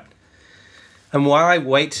 That's right. And while I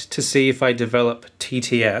wait to see if I develop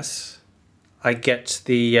TTS, I get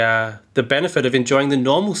the benefit of enjoying the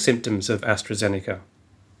normal symptoms of AstraZeneca.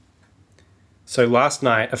 So last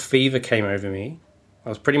night, a fever came over me. I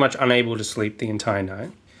was pretty much unable to sleep the entire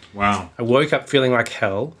night. Wow. I woke up feeling like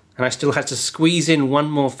hell, and I still had to squeeze in one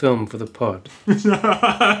more film for the pod.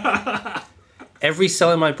 Every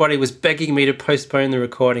cell in my body was begging me to postpone the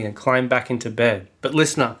recording and climb back into bed. But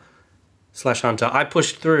listener/Hunter, I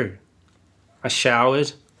pushed through. I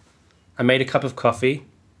showered, I made a cup of coffee,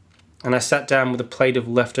 and I sat down with a plate of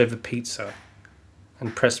leftover pizza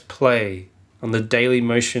and pressed play on the Daily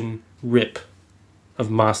Motion rip of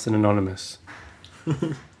Marston Anonymous.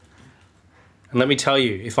 And let me tell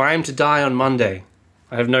you, if I am to die on Monday,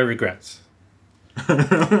 I have no regrets.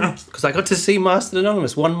 Because I got to see Marston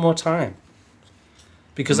Anonymous one more time.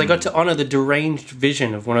 Because I got to honour the deranged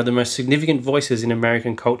vision of one of the most significant voices in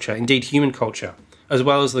American culture, indeed human culture, as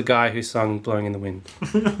well as the guy who sung Blowing in the Wind.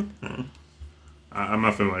 I'm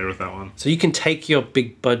not familiar with that one. So you can take your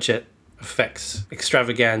big budget effects,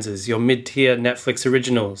 extravaganzas, your mid-tier Netflix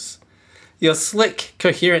originals, your slick,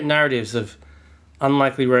 coherent narratives of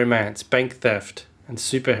unlikely romance, bank theft, and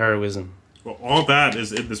superheroism. Well, all that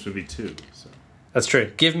is in this movie too. So. That's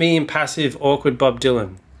true. Give me impassive, awkward Bob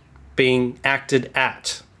Dylan being acted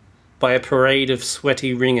at by a parade of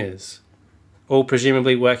sweaty ringers, all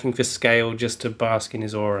presumably working for scale just to bask in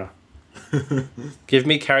his aura. Give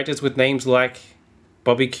me characters with names like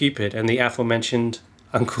Bobby Cupid and the aforementioned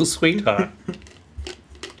Uncle Sweetheart.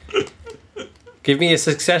 Give me a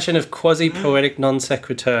succession of quasi-poetic non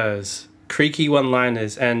sequiturs, creaky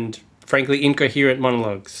one-liners, and, frankly, incoherent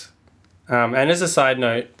monologues. And as a side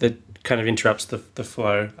note that kind of interrupts the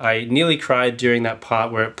flow, I nearly cried during that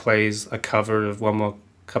part where it plays a cover of One More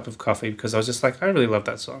Cup of Coffee because I was just like, I really love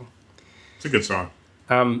that song. It's a good song.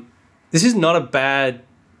 This is not a bad,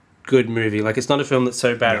 good movie. Like, it's not a film that's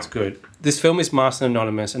so bad it's good. This film is Marston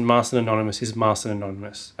Anonymous, and Marston Anonymous is Marston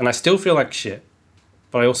Anonymous. And I still feel like shit,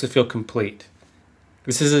 but I also feel complete.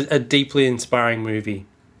 This is a deeply inspiring movie.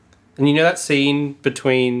 And you know that scene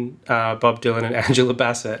between Bob Dylan and Angela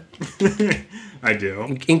Bassett? I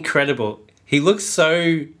do. Incredible. He looks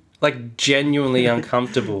so, like, genuinely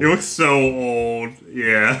uncomfortable. He looks so old,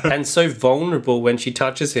 yeah. And so vulnerable when she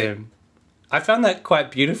touches him. I found that quite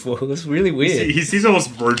beautiful. It was really weird. He's almost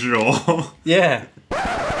virginal. Yeah.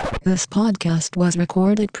 This podcast was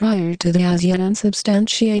recorded prior to the as yet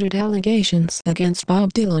unsubstantiated allegations against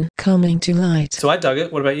Bob Dylan coming to light. So I dug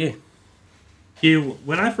it. What about you? Hugh,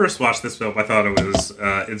 when I first watched this film, I thought it was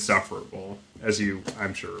insufferable, as you,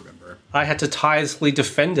 I'm sure, remember. I had to tirelessly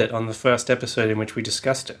defend it on the first episode in which we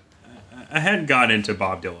discussed it. I hadn't gotten into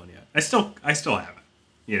Bob Dylan yet. I still haven't.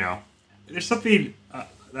 You know, there's something that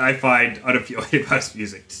I find unappealing about his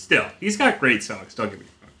music. Still, he's got great songs. Don't get me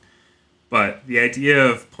wrong, but the idea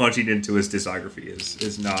of plunging into his discography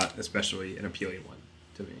is not especially an appealing one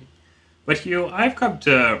to me. But Hugh, I've come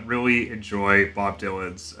to really enjoy Bob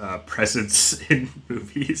Dylan's presence in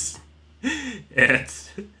movies, and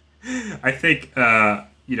I think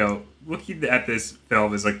looking at this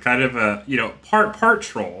film is like kind of a part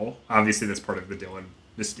troll. Obviously, that's part of the Dylan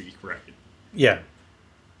mystique, right? Yeah.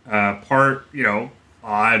 Part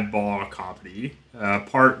oddball comedy,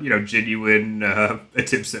 part genuine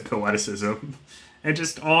attempts at poeticism, and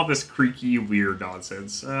just all this creaky, weird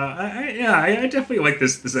nonsense. I definitely like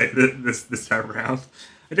this time around.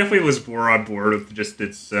 I definitely was more on board with just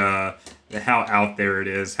its how out there it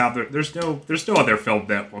is. How there's no other film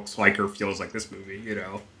that looks like or feels like this movie. You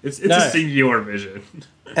know, it's a singular vision.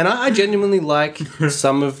 And I genuinely like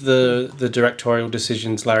some of the directorial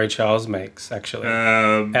decisions Larry Charles makes, actually.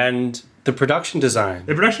 And the production design.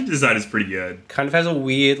 The production design is pretty good. Kind of has a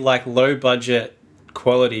weird, like, low budget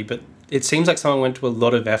quality, but it seems like someone went to a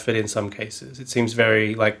lot of effort in some cases. It seems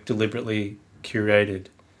very, like, deliberately curated.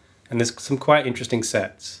 And there's some quite interesting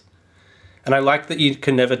sets. And I like that you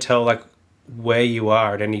can never tell, like, where you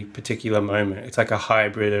are at any particular moment. It's like a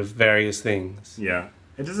hybrid of various things. Yeah.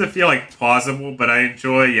 It doesn't feel, like, plausible, but I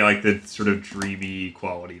enjoy, like, the sort of dreamy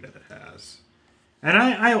quality that it has. And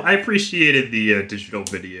I appreciated the digital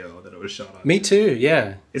video that it was shot on. Me too,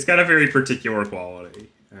 yeah. It's got a very particular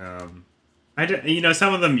quality. Some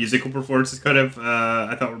of the musical performances kind of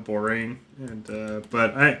I thought were boring,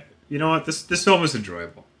 but you know what, this film is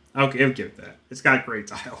enjoyable. I'll give it that. It's got great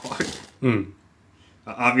dialogue.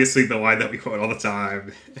 Obviously, the line that we quote all the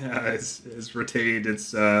time is retained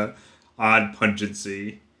its odd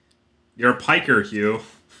pungency. You're a piker, Hugh.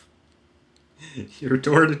 You're a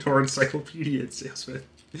door-to-door encyclopedia salesman.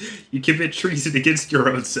 You commit treason against your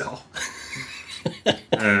own self.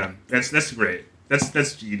 That's great.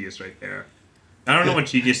 That's genius right there. I don't know what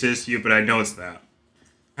genius is to you, but I know it's that.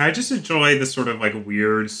 I just enjoy this sort of like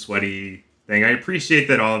weird, sweaty thing. I appreciate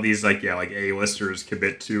that all of these like A-listers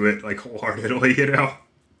commit to it like wholeheartedly, you know.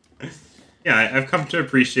 Yeah, I've come to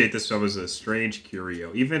appreciate this film as a strange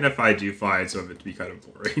curio, even if I do find some of it to be kind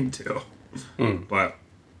of boring too. But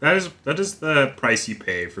that is the price you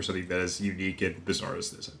pay for something that is unique and bizarre as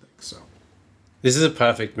this, I think. So this is a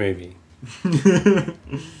perfect movie.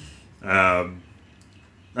 I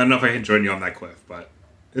don't know if I can join you on that, Cliff, but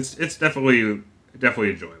it's definitely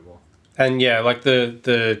enjoyable. And yeah, like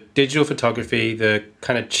the digital photography, the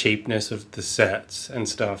kind of cheapness of the sets and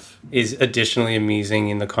stuff is additionally amusing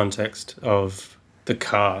in the context of the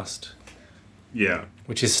cast. Yeah.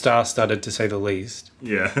 Which is star-studded to say the least.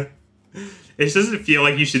 Yeah. It doesn't feel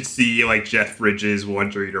like you should see like Jeff Bridges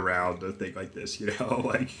wandering around a thing like this, you know,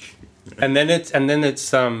 like. And then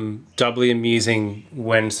it's doubly amusing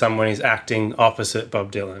when someone is acting opposite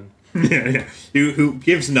Bob Dylan. Yeah. Who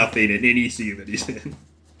gives nothing in any scene that he's in.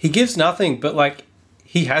 He gives nothing, but like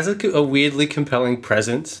he has a weirdly compelling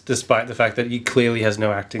presence, despite the fact that he clearly has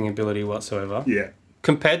no acting ability whatsoever. Yeah.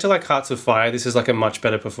 Compared to like Hearts of Fire, this is like a much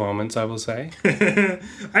better performance, I will say.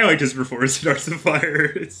 I liked his performance in Hearts of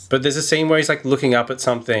Fire. But there's a scene where he's like looking up at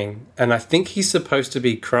something, and I think he's supposed to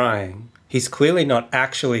be crying. He's clearly not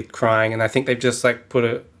actually crying, and I think they've just like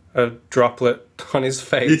put a droplet on his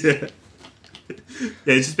face. Yeah,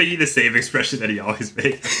 it's just making the same expression that he always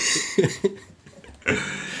makes.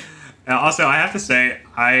 Also, I have to say,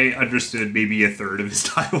 I understood maybe a third of his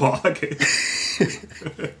dialogue.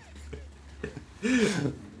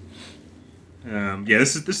 Yeah,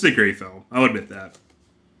 this is a great film. I'll admit that.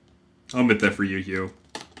 I'll admit that for you, Hugh.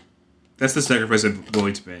 That's the sacrifice I'm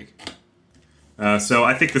willing to make. So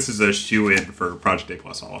I think this is a shoe-in for Project A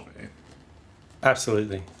Plus Hall of Fame.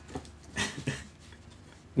 Absolutely.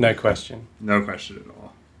 No question. No question at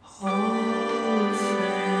all.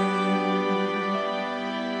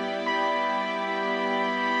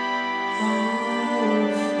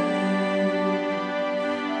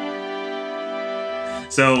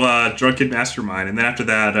 So, Drunken Mastermind, and then after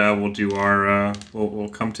that, we'll do our, we'll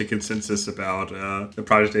come to consensus about the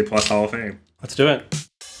Project A Plus Hall of Fame. Let's do it.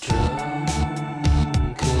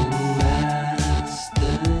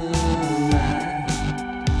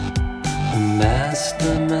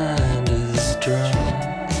 Mastermind is drunk.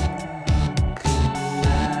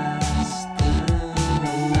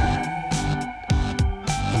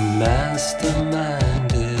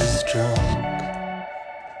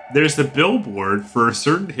 There's the billboard for a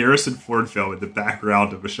certain Harrison Ford film in the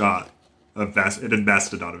background of a shot of in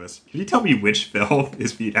Vast Anonymous. Can you tell me which film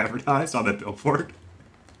is being advertised on that billboard?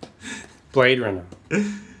 Blade Runner.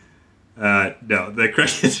 No, the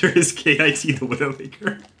correct answer is KIT The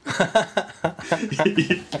Widowmaker.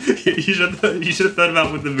 you should have thought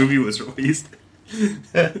about when the movie was released.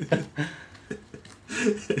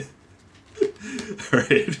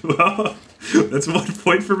 Alright, well, that's 1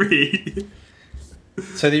 point for me.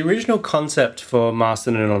 So the original concept for Masked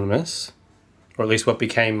and Anonymous, or at least what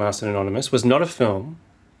became Masked and Anonymous, was not a film,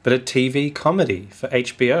 but a TV comedy for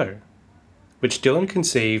HBO, which Dylan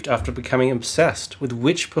conceived after becoming obsessed with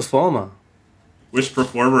which performer? Which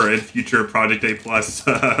performer in future Project A Plus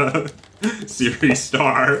series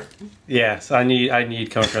star? Yes, I knew you'd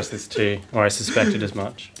come across this too, or I suspected as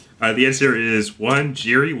much. The answer is 1,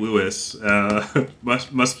 Jerry Lewis,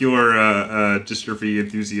 muscular dystrophy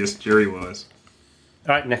enthusiast Jerry Lewis.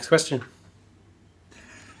 All right, next question.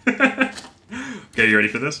 Okay, you ready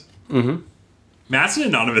for this? Mm-hmm. Masked and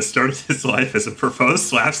Anonymous started his life as a proposed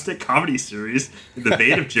slapstick comedy series in the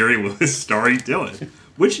vein of Jerry Lewis starring Dylan.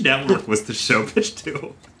 Which network was the show pitched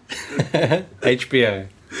to? HBO.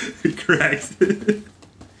 Correct.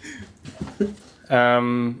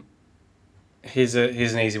 Here's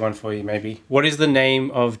an easy one for you, maybe. What is the name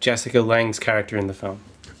of Jessica Lange's character in the film?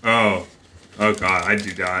 Oh God, I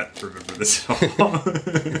do not remember this at all.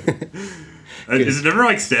 Is it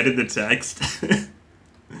ever said in the text?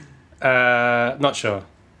 Not sure.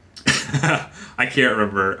 I can't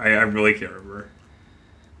remember. I really can't remember.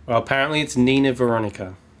 Well, apparently it's Nina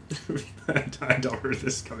Veronica. I don't remember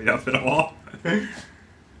this coming up at all.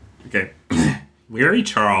 Okay. Larry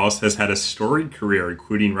Charles has had a storied career,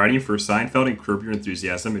 including writing for Seinfeld and Curb Your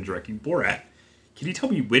Enthusiasm and directing Borat. Can you tell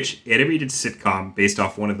me which animated sitcom based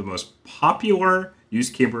off one of the most popular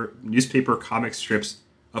newspaper comic strips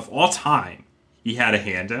of all time he had a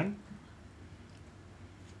hand in?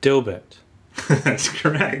 Dilbert. That's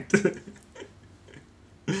correct.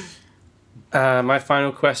 My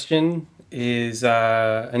final question is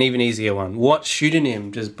an even easier one. What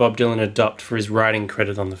pseudonym does Bob Dylan adopt for his writing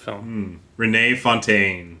credit on the film? Renee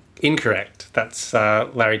Fontaine. Incorrect. That's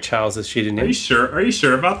Larry Charles' pseudonym. Are you sure? Are you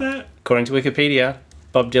sure about that? According to Wikipedia,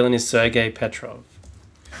 Bob Dylan is Sergei Petrov.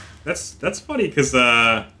 That's funny because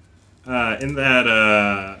in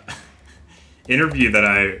that interview that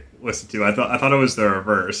I listened to, I thought it was the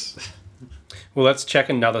reverse. Well, let's check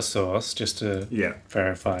another source just to Yeah.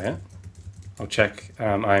 verify it. I'll check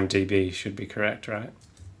IMDb. Should be correct, right?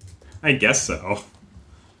 I guess so,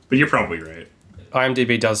 but you're probably right.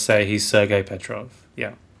 IMDb does say he's Sergei Petrov.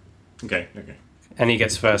 Yeah, Okay. and he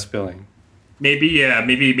gets first billing. Maybe I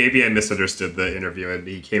misunderstood the interview and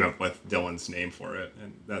he came up with Dylan's name for it,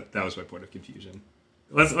 and that was my point of confusion.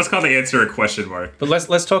 Let's call the answer a question mark. But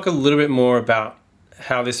let's talk a little bit more about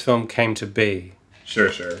how this film came to be.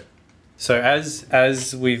 Sure. So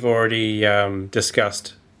as we've already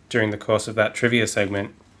discussed during the course of that trivia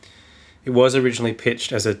segment, it was originally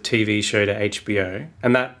pitched as a TV show to HBO,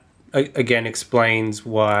 and that again explains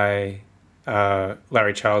why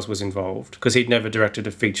Larry Charles was involved, because he'd never directed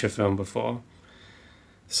a feature film before.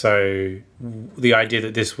 So the idea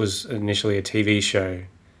that this was initially a TV show,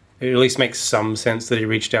 it at least makes some sense that he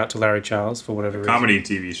reached out to Larry Charles for whatever reason. Comedy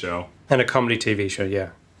TV show. And a comedy TV show,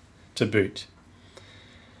 yeah, to boot.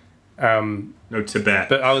 No, Tibet.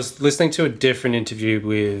 But I was listening to a different interview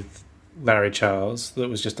with Larry Charles that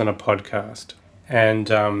was just on a podcast. And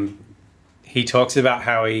he talks about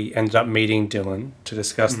how he ended up meeting Dylan to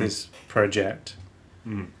discuss this project.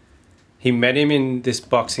 Mm. He met him in this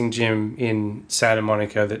boxing gym in Santa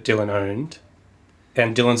Monica that Dylan owned.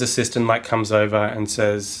 And Dylan's assistant comes over and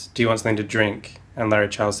says, "Do you want something to drink?" And Larry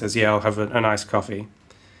Charles says, "Yeah, I'll have an iced coffee."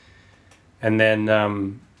 And then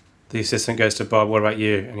the assistant goes to Bob, "What about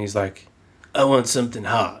you?" And he's like, "I want something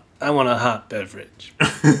hot. I want a hot beverage."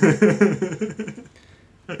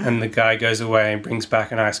 And the guy goes away and brings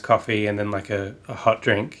back an iced coffee and then a hot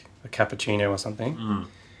drink, a cappuccino or something. Mm.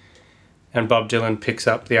 And Bob Dylan picks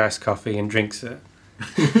up the iced coffee and drinks it.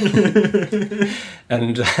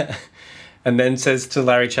 and then says to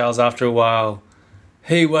Larry Charles after a while,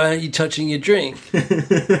 "Hey, why aren't you touching your drink?"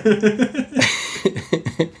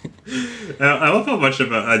 I love how much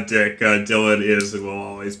of a dick Dylan is and will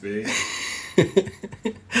always be.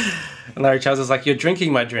 And Larry Charles is like, "You're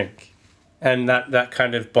drinking my drink." And that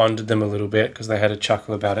kind of bonded them a little bit because they had a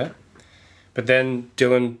chuckle about it. But then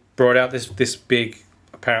Dylan brought out this big,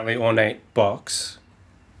 apparently ornate box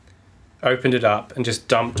opened it up, and just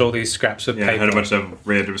dumped all these scraps of Yeah, paper. had a bunch of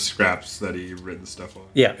random scraps that he written stuff on.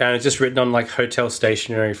 Yeah, and it's just written on like hotel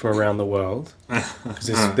stationery from around the world.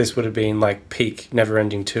 Because this would have been like peak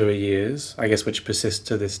never-ending tour years, I guess, which persists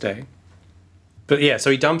to this day. But yeah,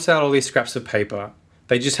 so he dumps out all these scraps of paper.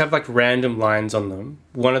 They just have like random lines on them.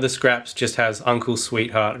 One of the scraps just has Uncle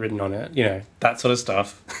Sweetheart written on it, you know, that sort of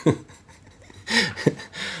stuff.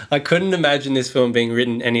 I couldn't imagine this film being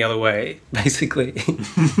written any other way, basically.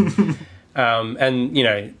 And, you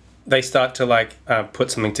know, they start to like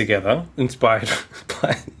put something together inspired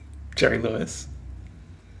by Jerry Lewis.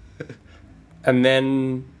 And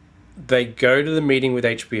then they go to the meeting with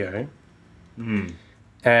HBO.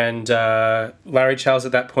 And Larry Charles,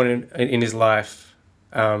 at that point in his life,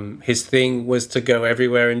 his thing was to go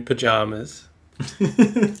everywhere in pajamas.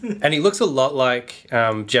 And he looks a lot like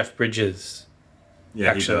Jeff Bridges.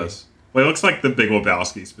 Yeah, Actually. he does. Well, he looks like the Big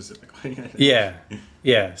Lebowski specifically.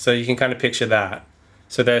 Yeah. So you can kind of picture that.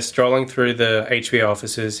 So they're strolling through the HBO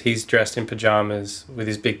offices. He's dressed in pajamas with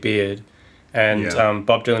his big beard. And Yeah.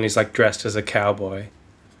 Bob Dylan is like dressed as a cowboy.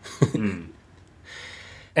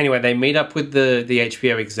 Anyway, they meet up with the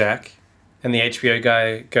HBO exec. And the HBO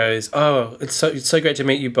guy goes, "Oh, it's so great to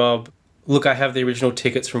meet you, Bob. Look, I have the original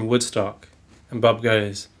tickets from Woodstock." And Bob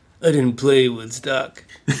goes, "I didn't play Woodstock."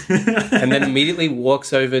 And then immediately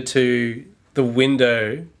walks over to the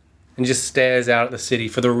window and just stares out at the city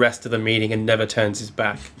for the rest of the meeting and never turns his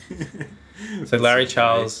back. So Larry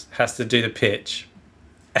Charles has to do the pitch.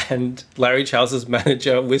 And Larry Charles's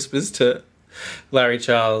manager whispers to Larry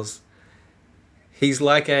Charles, "He's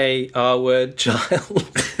like a R-word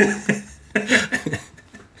child."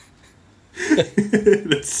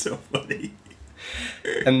 That's so funny.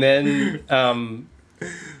 And then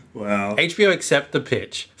Wow. HBO accept the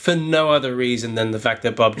pitch for no other reason than the fact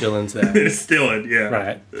that Bob Dylan's there. It's still in, yeah.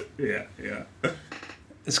 Right. Yeah.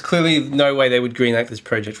 There's clearly no way they would greenlight this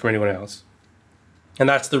project for anyone else. And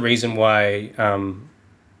that's the reason why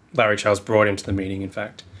Larry Charles brought him to the meeting, in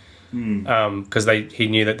fact. Because he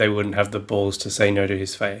knew that they wouldn't have the balls to say no to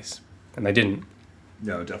his face. And they didn't.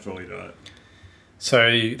 No, definitely not.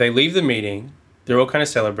 So they leave the meeting. They're all kind of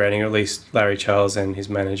celebrating, or at least Larry Charles and his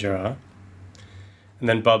manager are. And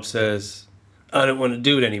then Bob says, "I don't want to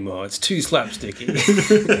do it anymore. It's too slapsticky."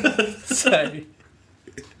 So...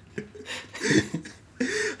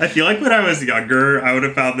 I feel like when I was younger, I would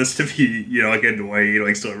have found this to be, you know, like annoying,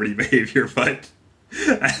 like celebrity behavior, but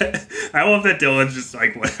I love that Dylan's just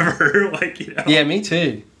like, whatever, like, you know. Yeah, me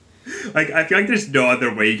too. Like, I feel like there's no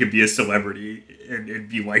other way you could be a celebrity and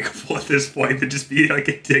be likable at this point than just be like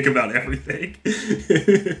a dick about everything.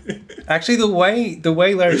 Actually, the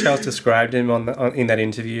way Larry Charles described him in that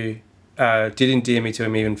interview did endear me to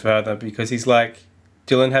him even further, because he's like,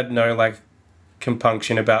 Dylan had no like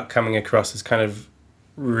compunction about coming across as kind of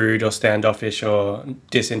rude or standoffish or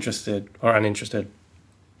disinterested or uninterested.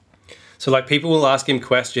 So like people will ask him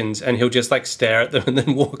questions and he'll just like stare at them and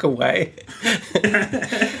then walk away.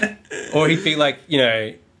 Or he'd be like, you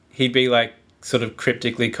know, sort of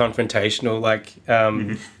cryptically confrontational. Like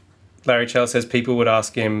Larry Charles says people would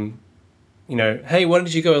ask him, you know, "Hey, why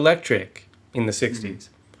did you go electric in the 60s?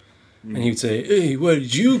 And he would say, "Hey, why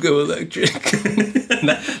did you go electric?"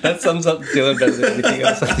 that sums up Dylan better than anything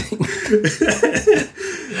else, I think.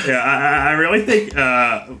 Yeah, I really think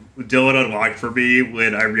Dylan unlocked for me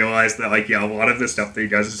when I realized that, like, yeah, a lot of the stuff that he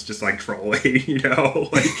does is just like trolling, you know?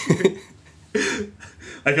 Like,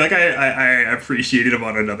 I feel like I appreciated him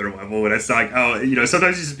on another level when it's like, oh, you know,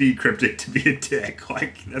 sometimes just be cryptic to be a dick.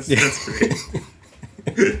 Like, that's great.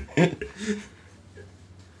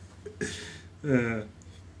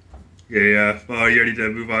 Yeah. Well, you ready to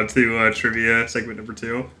move on to trivia segment number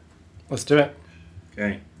 2? Let's do it.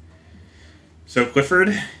 Okay. So,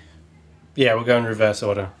 Clifford. Yeah, we'll go in reverse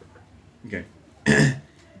order. Okay.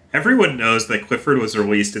 Everyone knows that Clifford was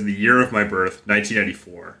released in the year of my birth,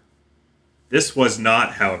 1994. This was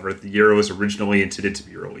not, however, the year it was originally intended to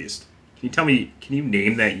be released. Can you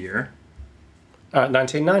name that year?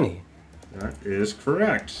 1990. That is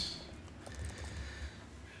correct.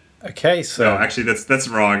 Okay, so... No, actually, that's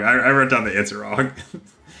wrong. I wrote down the answer wrong.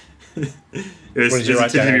 What did you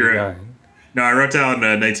write down? 89? No, I wrote down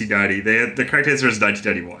 1990. The correct answer is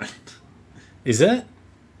 1991. Is it?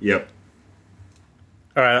 Yep.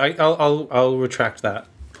 All right, I'll retract that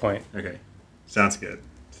point. Okay. Sounds good.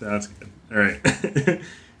 All right.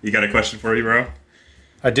 You got a question for me, bro?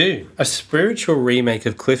 I do. A spiritual remake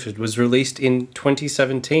of Clifford was released in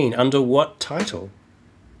 2017. Under what title?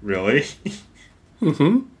 Really?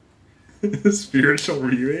 Mm-hmm. Spiritual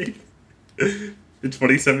remake? In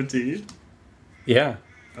 2017? Yeah.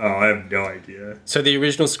 Oh, I have no idea. So the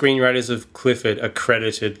original screenwriters of Clifford are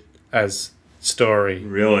credited as story.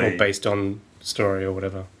 Really? Or based on story or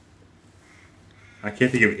whatever. I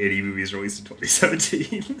can't think of any movies released in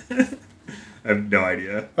 2017. I have no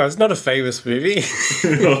idea. Well, it's not a famous movie.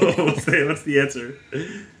 What's the answer?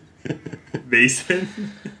 Mason?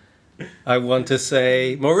 I want to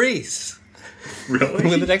say Maurice. Really?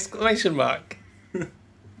 With an exclamation mark.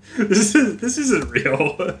 This isn't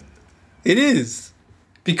real. It is.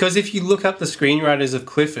 Because if you look up the screenwriters of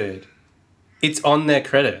Clifford, it's on their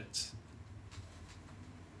credits.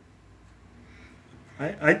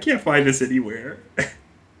 I can't find this anywhere.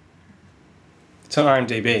 It's on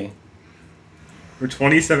IMDb. For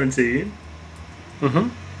 2017? Mm-hmm.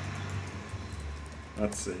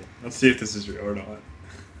 Let's see. Let's see if this is real or not.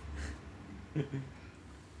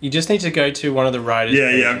 You just need to go to one of the writers.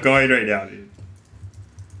 Yeah, I'm going right now, dude.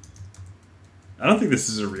 I don't think this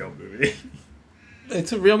is a real movie.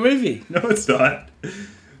 It's a real movie. No, it's not.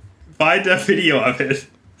 Find a video of it.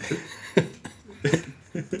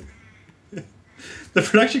 The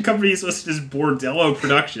production company is listed as Bordello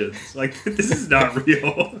Productions. Like, this is not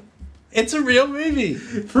real. It's a real movie.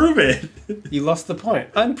 Prove it. You lost the point.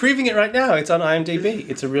 I'm proving it right now. It's on IMDb.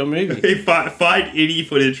 It's a real movie. Hey, find any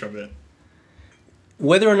footage from it.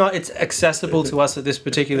 Whether or not it's accessible to us at this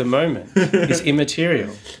particular moment is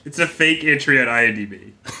immaterial. It's a fake entry on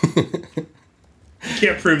IMDb. You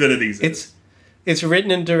can't prove that it exists. It's written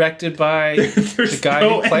and directed by the guy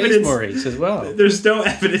who plays Maurice as well. There's no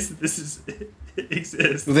evidence that it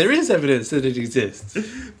exists. There is evidence that it exists.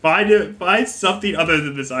 Find something other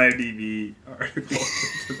than this IMDb article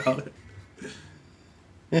about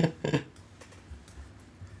it.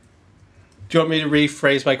 Do you want me to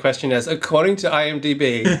rephrase my question as, according to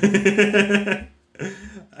IMDb...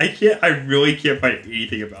 I really can't find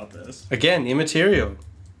anything about this. Again, immaterial.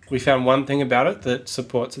 We found one thing about it that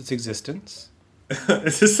supports its existence.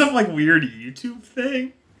 Is this some like weird YouTube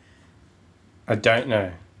thing? I don't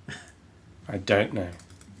know. I do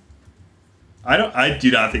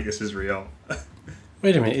not think this is real.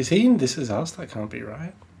 Wait a minute, is he in This Is Us? That can't be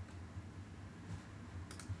right.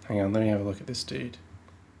 Hang on, let me have a look at this dude.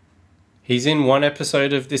 He's in one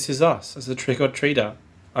episode of This Is Us as a trick-or-treater,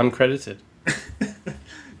 uncredited.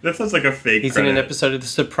 That sounds like a fake He's credit. in an episode of The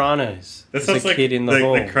Sopranos. That sounds like kid in the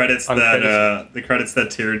hall, the credits that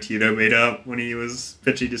Tarantino made up when he was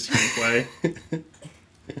pitching his screenplay.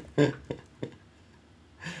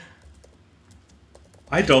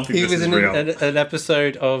 I don't think he this was is in real. an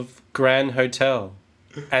episode of Grand Hotel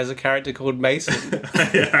as a character called Mason.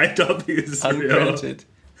 I don't think this is uncredited. Real.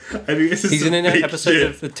 I think this is He's in an fake episode shit.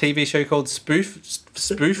 of the TV show called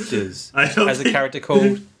Spoofters as a think- character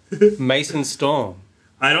called Mason Storm.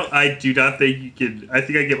 I do not think you can. I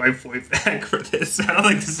think I get my point back for this. I don't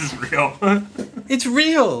think this is real. It's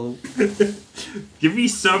real. Give me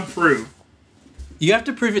some proof. You have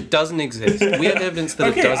to prove it doesn't exist. We have evidence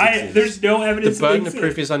that it does exist. There's no evidence. The burden that of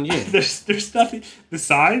proof is on you. There's nothing.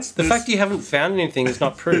 Besides The fact you haven't found anything is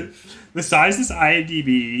not proof. Besides this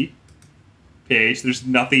IMDb page, there's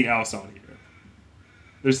nothing else on here.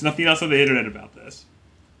 There's nothing else on the internet about this.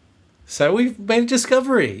 So we've made a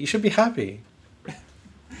discovery. You should be happy.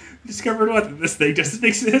 Discovered what? That this thing doesn't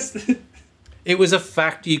exist? It was a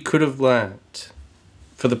fact you could have learnt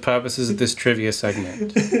for the purposes of this trivia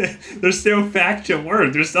segment. There's no fact to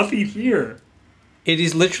learn. There's nothing here. It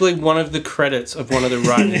is literally one of the credits of one of the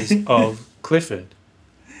writers of Clifford.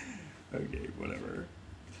 Okay, whatever.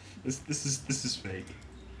 This is fake.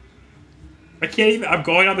 I can't even. I'm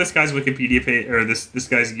going on this guy's Wikipedia page or this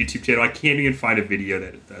guy's YouTube channel. I can't even find a video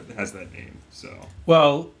that has that name. So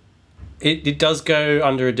Well, it does go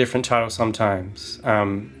under a different title sometimes.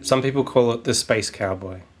 Some people call it the Space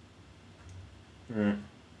Cowboy.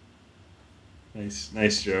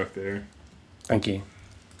 nice joke there. Thank you.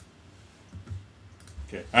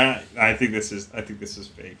 Okay, I think this is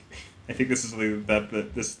fake. I think this is something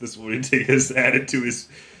that this lunatic has added to his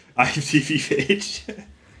IMDb page.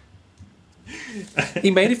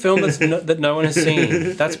 He made a film that no one has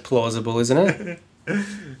seen. That's plausible, isn't it?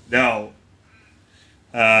 No.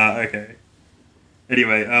 Okay.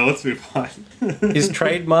 Anyway, let's move on. His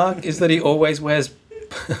trademark is that he always wears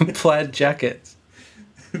plaid jackets.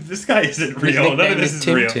 This guy isn't His real. None of nickname this is is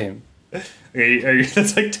Tim real. Tim.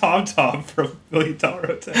 That's like Tom Tom from $1 Million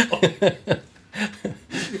Hotel.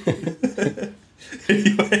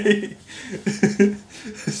 Anyway,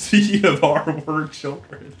 speaking of our work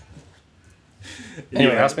children.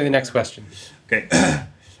 Anyway, ask me the next question. Okay.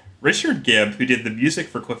 Richard Gibb, who did the music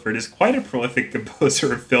for Clifford, is quite a prolific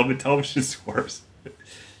composer of film and television scores.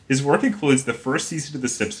 His work includes the first season of The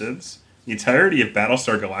Simpsons, the entirety of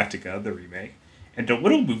Battlestar Galactica, the remake, and a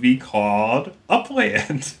little movie called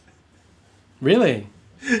Upland. Really?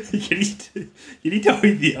 Can you tell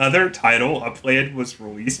me the other title Upland was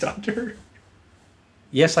released under?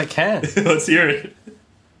 Yes, I can. Let's hear it.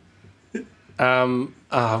 I'm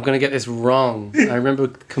going to get this wrong. I remember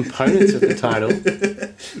components of the title.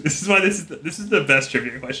 This is why this is the best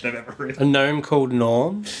trivia question I've ever heard. A gnome called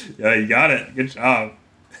Norm. Yeah, you got it. Good job.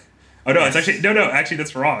 Oh no, it's actually actually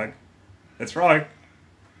that's wrong. That's wrong.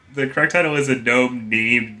 The correct title is a gnome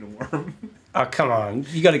named Norm. Oh, come on.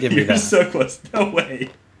 You got to give me You're that. so close. No way.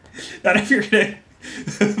 Not if you're gonna.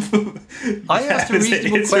 I asked a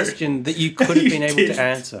reasonable question that you could have been able to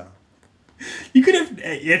answer. You could have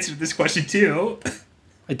answered this question too.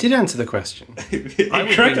 I did answer the question. I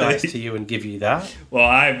would be nice to you and give you that. Well,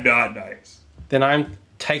 I'm not nice. Then I'm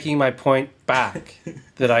taking my point back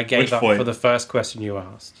that I gave Which up point? for the first question you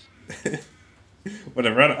asked.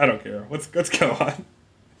 Whatever. I don't care. Let's go on.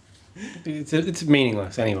 It's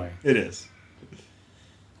meaningless anyway. It is.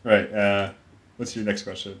 Right. What's your next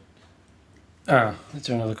question? Let's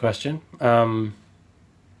do another question.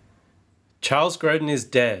 Charles Grodin is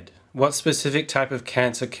dead. What specific type of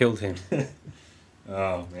cancer killed him?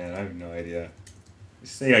 Oh man, I have no idea. You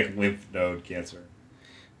say like lymph node cancer.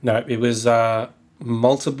 No, it was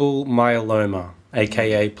multiple myeloma,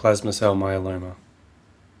 aka plasma cell myeloma.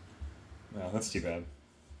 Wow, that's too bad.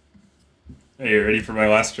 Are you ready for my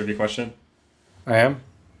last trivia question? I am.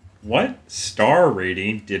 What star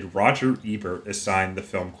rating did Roger Ebert assign the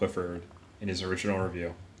film Clifford in his original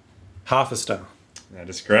review? Half a star. That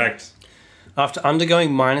is correct. After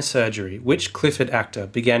undergoing minor surgery, which Clifford actor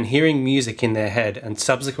began hearing music in their head and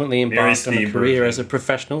subsequently embarked on a Steve career Virgin. as a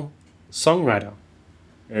professional songwriter?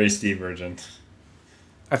 Very Steve Virgin.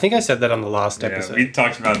 I think I said that on the last Yeah, episode. we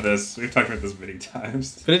talked about this. We've talked about this many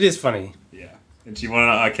times. But it is funny. Yeah. And she won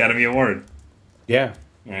an Academy Award. Yeah.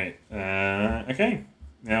 All right. Okay.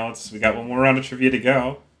 Now we got one more round of trivia to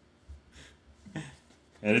go.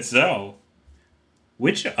 And it's so.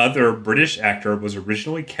 Which other British actor was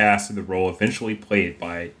originally cast in the role eventually played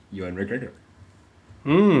by Ewan McGregor?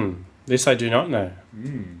 This I do not know.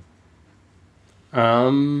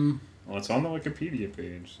 Well, it's on the Wikipedia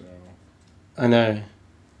page, so. I know.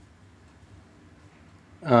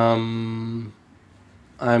 I'm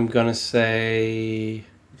gonna say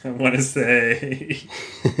I want to say.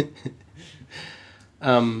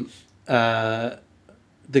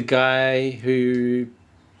 the guy who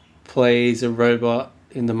plays a robot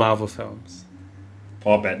in the Marvel films.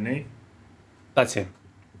 Paul Bettany? That's him.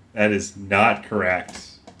 That is not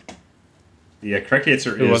correct. The correct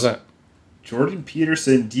answer Who is was it? Jordan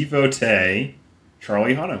Peterson devotee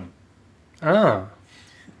Charlie Hunnam. Ah.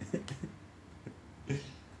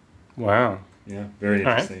 Wow. Yeah, very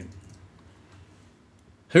All right. interesting.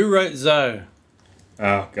 Who wrote Zoe?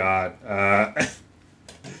 Oh God.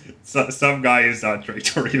 Some guy who's not Drake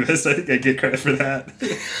Toribus. I think I get credit for that.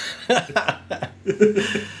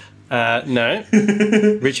 No.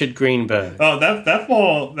 Richard Greenberg. Oh, that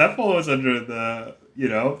falls under the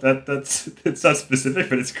that's it's not specific,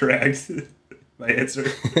 but it's correct. My answer.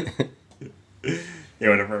 Yeah,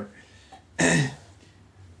 whatever.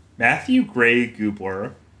 Matthew Gray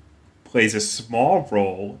Gubler plays a small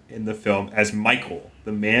role in the film as Michael,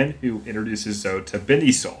 the man who introduces Zoe to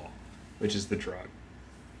Benisol, which is the drug.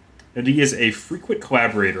 And he is a frequent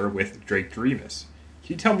collaborator with Drake Doremus.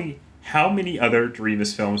 Can you tell me how many other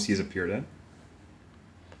Doremus films he's appeared in?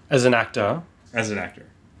 As an actor. As an actor.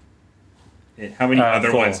 And how many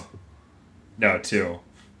other 4. ones? No, 2.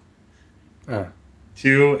 Oh,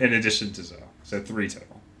 2 in addition to Zoe. So 3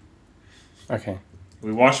 total. okay.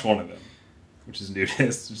 We watched one of them, which is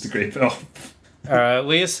Nudist, which is a great film.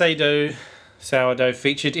 Leah Sourdough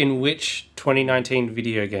featured in which 2019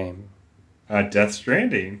 video game? Death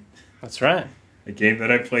Stranding, That's right. a game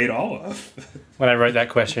that I played all of. When I wrote that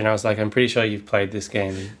question, I was like, I'm pretty sure you've played this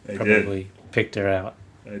game and I probably picked her out.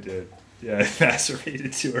 I did. Yeah, I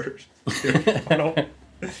masturbated to her funnel.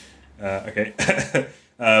 Okay.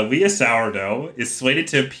 Leah Sourdough is slated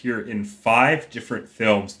to appear in 5 different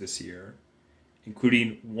films this year,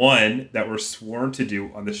 including one that we're sworn to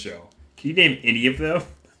do on the show. Can you name any of them?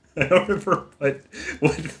 I don't remember what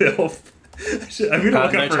film. I'm gonna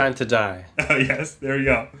look No up for... Time to Die. Oh yes, there you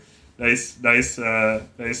go. Nice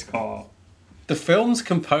call. The film's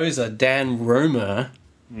composer, Dan Romer,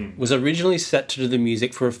 was originally set to do the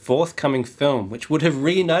music for a forthcoming film, which would have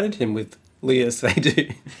reunited him with Leah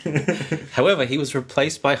Seydoux. However, he was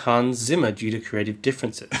replaced by Hans Zimmer due to creative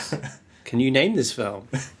differences. Can you name this film?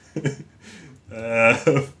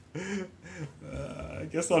 I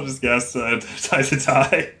guess I'll just guess Tie to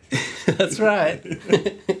Tie. That's right.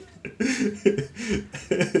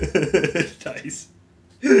 Nice.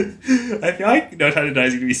 I feel like No Time to Die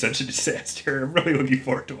is going to be such a disaster. I'm really looking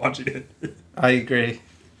forward to watching it. I agree.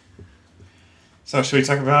 So, should we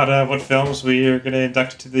talk about what films we are going to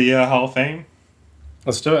induct into the Hall of Fame?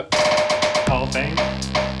 Let's do it. Hall of Fame?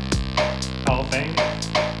 Hall of Fame?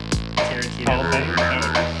 Tarantino. Hall of Fame?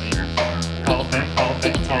 Hall of Fame? Hall of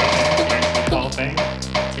Fame? Hall of Fame? Hall of Fame?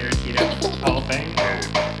 Tarantino. Hall of Fame? Hall of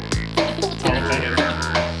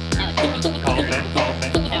Fame? Hall of Fame? Hall of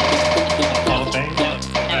Fame? Hall of Fame?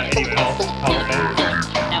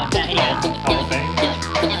 Anyway, Hall of Fame?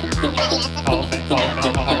 Hall of Fame? Hall of Fame? Hall of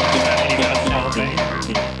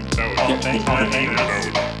Fame? Hall of Fame? Anyways, Hall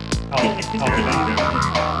of Fame? Hall of Fame?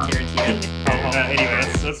 Anyways. Tarantino.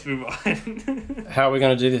 Anyways, let's move on. How are we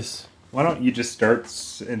going to do this? Why don't you just start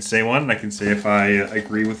and say one, and I can say if I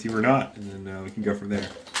agree with you or not, and then we can go from there.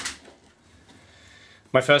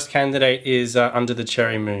 My first candidate is Under the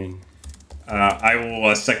Cherry Moon. I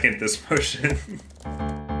will second this motion.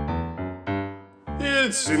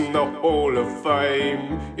 It's in the Hall of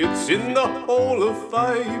Fame. It's in the Hall of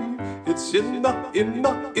Fame. It's in the Hall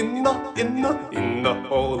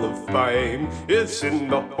of Fame. It's in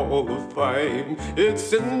the Hall of Fame.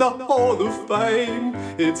 It's in the Hall of Fame.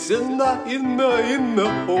 It's in the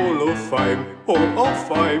Hall of Fame. Hall of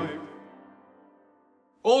Fame.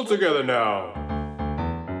 All together now.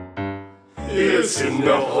 It's in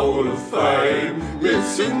the Hall of Fame.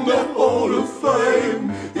 It's in the Hall of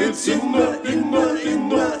Fame. It's in the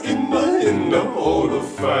Hall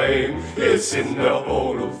of Fame. It's in the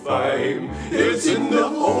Hall of Fame. It's in the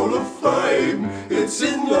Hall of Fame. It's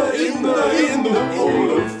in the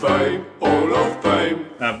Hall of Fame. Hall of Fame.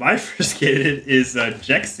 My first candidate is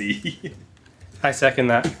Jexy. I second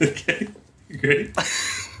that. Okay, great.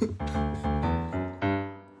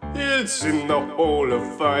 It's in the Hall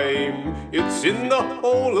of Fame. It's in the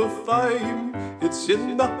Hall of Fame. It's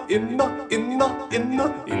in the Hall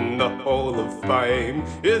of Fame.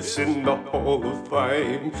 It's in the Hall of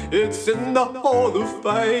Fame. It's in the Hall of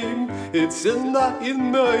Fame. It's in the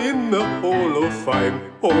Hall of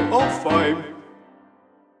Fame. Hall of Fame.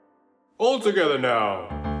 All together now.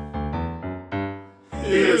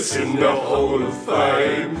 It's in the Hall of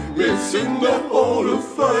Fame. It's in the Hall of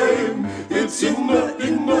Fame. It's in the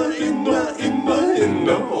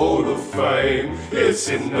Hall of Fame. It's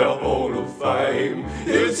in the Hall of Fame.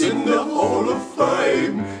 It's in the Hall of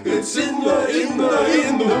Fame. It's in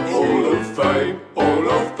the Hall of Fame. Hall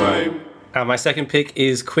of Fame. My second pick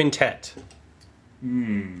is Quintet.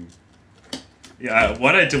 Yeah,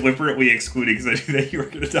 one I deliberately excluded because I knew that you were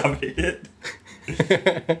going to dominate it.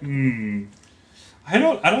 I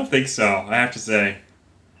don't think so. I have to say.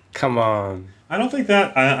 Come on. I don't think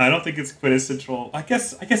that. I don't think it's quintessential. I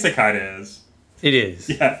guess it kind of is. It is.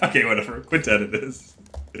 Yeah. Okay. Whatever. Quintet it is.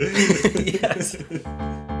 Yes.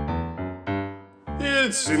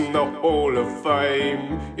 It's in the Hall of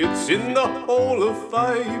Fame. It's in the Hall of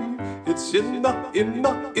Fame. It's in the Hall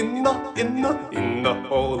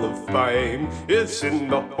of Fame. It's in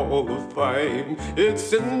the Hall of Fame.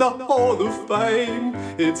 It's in the Hall of Fame.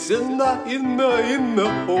 It's in the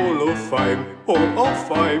Hall of Fame. Hall of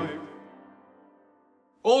Fame.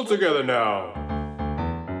 All together now.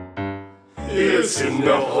 It's in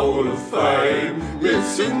the Hall of Fame.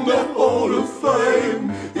 It's in the Hall of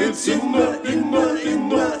Fame. It's in the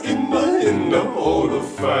Hall of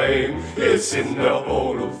Fame. It's in the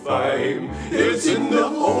Hall of Fame. It's in the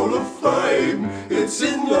Hall of Fame. It's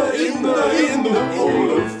in the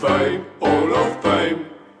Hall of Fame. Hall of Fame.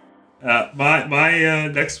 My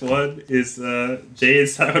next one is Jay and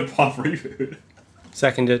Silent Bob Reboot.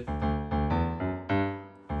 Seconded.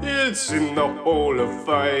 It's in the Hall of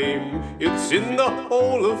Fame. It's in the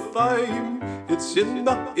Hall of Fame. It's in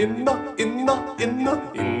the Hall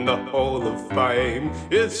of Fame.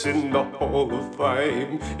 It's in the Hall of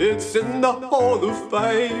Fame. It's in the Hall of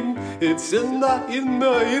Fame. It's in the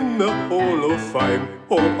Hall of Fame.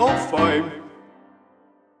 Hall of Fame.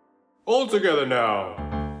 All together now.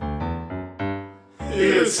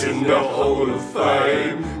 It's in the Hall of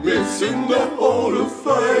Fame. It's in the Hall of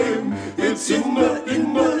Fame. It's in the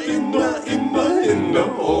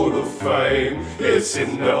Hall of Fame. It's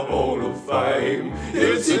in the Hall of Fame.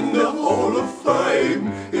 It's in the Hall of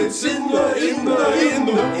Fame. It's in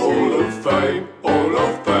the Hall of Fame. Hall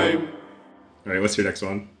of Fame. All right. What's your next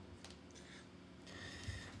one?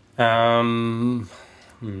 I'm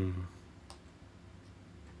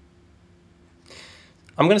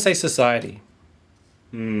going to say Society.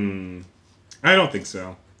 I don't think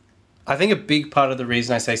so. I think a big part of the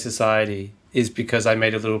reason I say Society is because I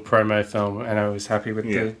made a little promo film and I was happy with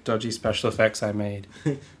the dodgy special effects I made.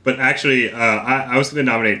 But actually, I was going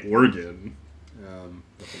to nominate Oregon.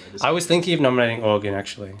 Odyssey. I was thinking of nominating Organ,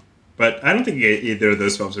 actually. But I don't think either of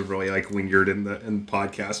those films have really like lingered in the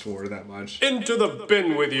podcast war that much. Into the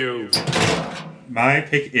bin with you. My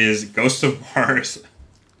pick is Ghost of Mars.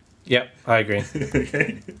 Yep, I agree.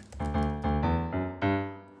 Okay.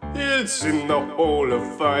 It's in the Hall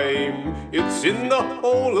of Fame. It's in the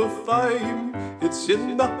Hall of Fame. It's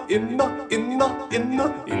in the Hall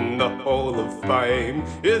of Fame.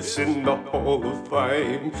 It's in the Hall of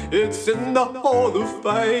Fame. It's in the Hall of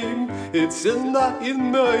Fame. It's in the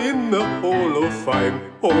Hall of Fame.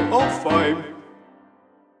 Hall of Fame.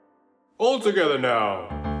 All together now.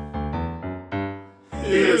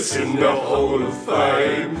 It's in the Hall of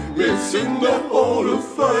Fame. It's in the Hall of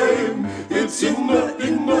Fame. It's in the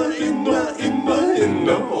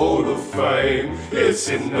Hall of Fame. It's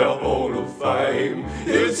in the Hall of Fame.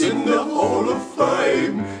 It's in the Hall of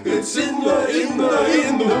Fame. It's in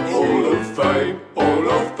the Hall of Fame. Hall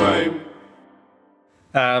of Fame.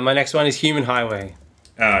 My next one is Human Highway.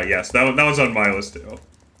 Yes, that was on my list too.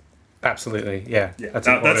 Absolutely, yeah. Yeah,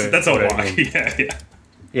 That's that's a lock. name. Yeah.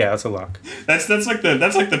 Yeah, that's a lock. That's like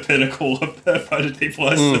the pinnacle of the Project A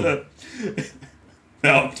Plus.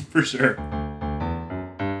 No, for sure.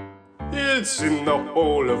 It's in the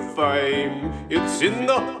Hall of Fame. It's in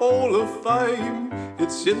the Hall of Fame.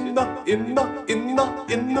 It's in the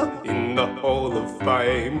Hall of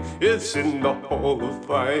Fame. It's in the Hall of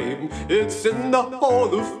Fame. It's in the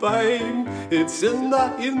Hall of Fame. It's in the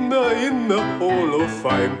Hall of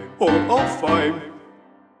Fame. Hall of Fame.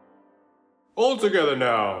 All together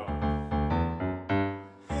now.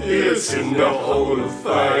 It's in the Hall of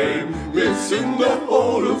Fame. It's in the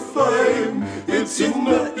Hall of Fame. It's in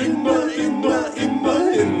the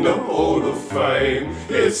Hall of Fame.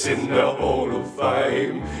 It's in the Hall of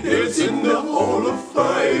Fame. It's in the Hall of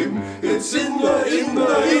Fame. It's in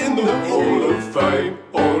the Hall of Fame.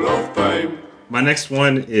 Hall of Fame. My next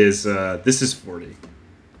one is This Is 40.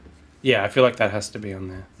 Yeah, I feel like that has to be on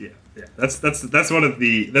there. Yeah. That's one of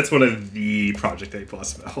the Project A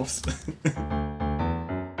Plus films.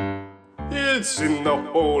 It's in the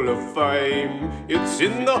Hall of Fame. It's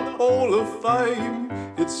in the Hall of Fame.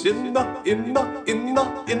 It's in the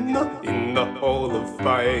Hall of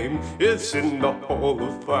Fame. It's in the Hall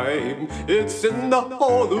of Fame. It's in the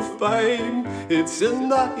Hall of Fame. It's in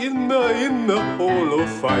the Hall of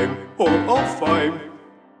Fame. Hall of Fame.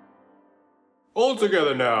 All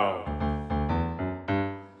together now.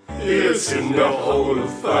 It's in the Hall of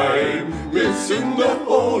Fame. It's in the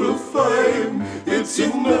Hall of Fame. It's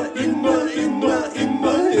in the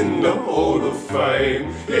Hall of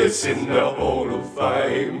Fame. It's in the Hall of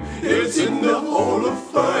Fame. It's in the Hall of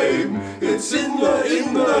Fame. It's in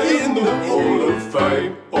the Hall of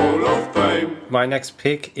Fame. Hall of Fame. My next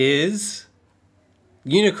pick is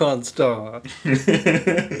Unicorn Store.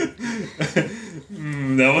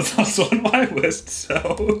 That was also on my list,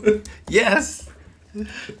 so... Yes!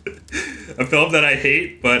 A film that I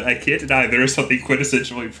hate, but I can't deny there is something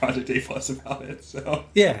quintessentially Project A Plus about it, so...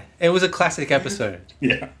 Yeah, it was a classic episode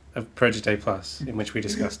Yeah. of Project A Plus in which we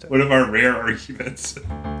discussed it. One of our rare arguments.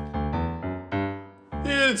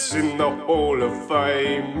 It's in the Hall of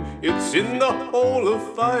Fame. It's in the Hall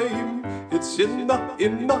of Fame. It's in the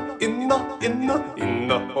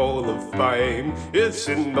Hall of Fame. It's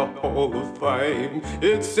in the Hall of Fame.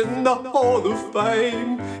 It's in the Hall of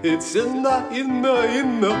Fame. It's in the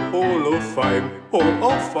Hall of Fame.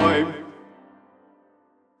 Hall of Fame.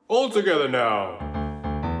 All together now.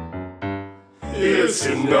 It's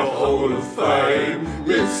in the Hall of Fame.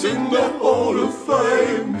 It's in the Hall of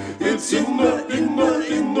Fame. It's in the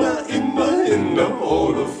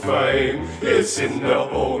Hall of Fame. It's in the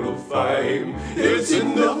Hall of Fame. It's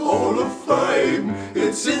in the Hall of Fame.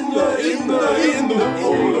 It's in the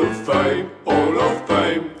Hall of Fame. Hall of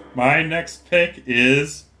Fame. My next pick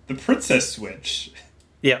is The Princess Switch.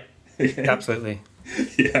 Yep, absolutely.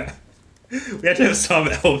 Yeah. We have to have some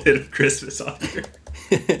element of Christmas on here.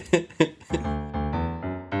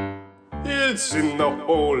 It's in the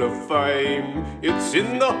Hall of Fame. It's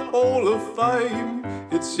in the Hall of Fame.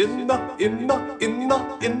 It's in the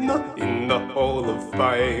Hall of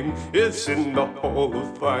Fame. It's in the Hall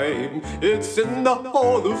of Fame. It's in the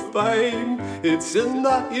Hall of Fame. It's in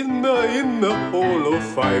the Hall of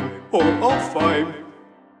Fame. Hall of Fame.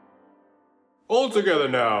 All together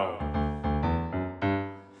now.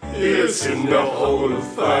 It's in the Hall of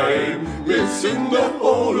Fame. It's in the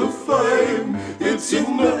Hall of Fame. It's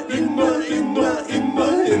in the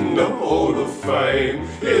Hall of Fame.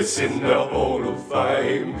 It's in the Hall of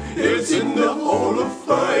Fame. It's in the Hall of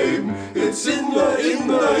Fame. It's in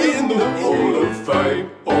the Hall of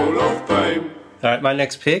Fame. Hall of Fame. All right, my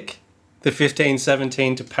next pick, the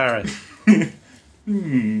 1517 to Paris.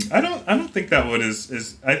 I don't think that one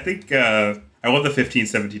is. I think I want the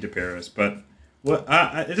 1517 to Paris, but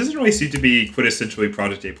it doesn't really seem to be quintessentially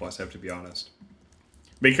Project A+. I have to be honest.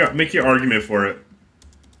 Make your argument for it.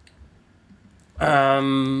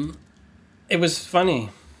 It was funny.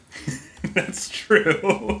 That's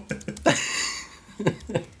true.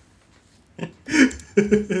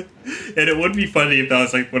 And it would be funny if that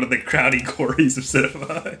was like one of the crowning glories of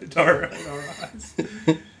cinema in our eyes.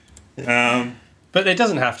 But it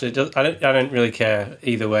doesn't have to. I don't really care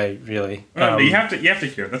either way, really. You have to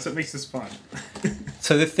care. That's what makes this fun.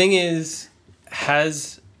 So the thing is,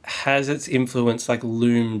 has its influence like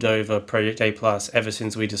loomed over Project A+ ever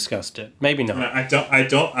since we discussed it? Maybe not. I don't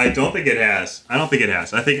think it has. I don't think it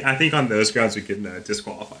has. I think on those grounds we can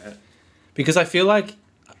disqualify it. Because I feel like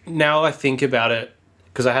now I think about it,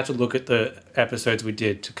 because I had to look at the episodes we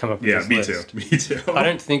did to come up with this list. Me too. I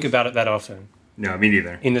don't think about it that often. No, me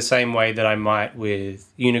neither. In the same way that I might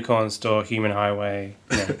with Unicorn Store, Human Highway,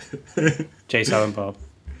 J. Silent Bob.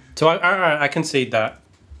 So I concede that.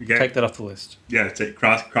 Okay. Take that off the list. Yeah,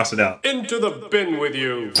 cross it out. Into the bin with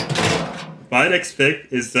you. My next pick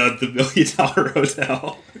is the $1 Million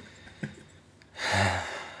Hotel.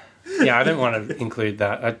 Yeah, I don't want to include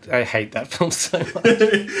that. I hate that film so much.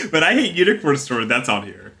 But I hate Unicorn Store. That's on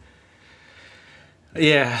here.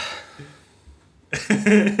 Yeah.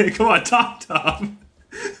 Come on, Tom.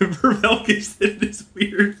 Vermel gives in this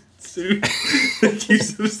weird suit that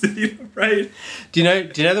keeps him sitting upright. Do you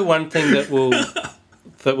know the one thing that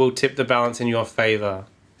will tip the balance in your favor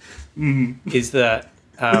is that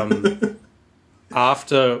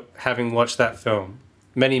after having watched that film,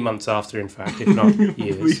 many months after, in fact, if not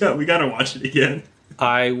years, we gotta watch it again.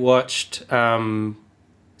 I watched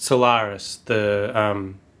Solaris,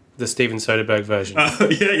 the Steven Soderbergh version.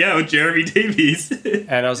 Yeah, with Jeremy Davies.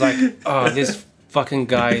 And I was like, oh, this fucking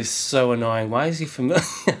guy is so annoying. Why is he familiar?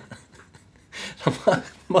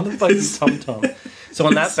 Motherfucking Tom Tom. So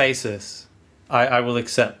on that basis, I will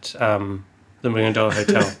accept the $1 Million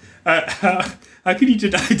Hotel. How can you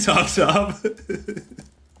deny Tom Tom?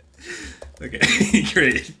 Okay,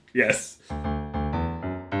 great. Yes.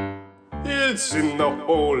 It's in the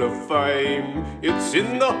Hall of Fame. It's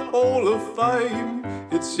in the Hall of Fame.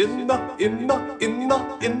 It's in the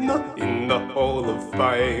Hall of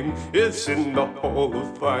Fame. It's in the Hall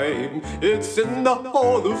of Fame. It's in the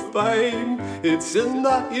Hall of Fame. It's in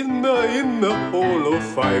the Hall of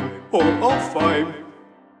Fame. Hall of Fame.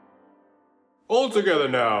 All together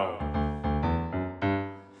now.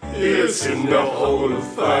 It's in the Hall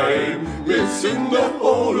of Fame. It's in the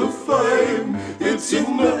Hall of Fame. It's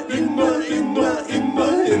in the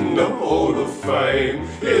Hall of Fame.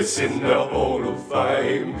 It's in the Hall of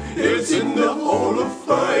Fame. It's in the Hall of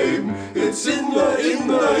Fame. It's in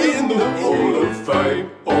the Hall of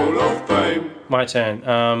Fame. Hall of Fame. My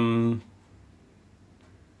turn.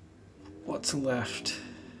 What's left?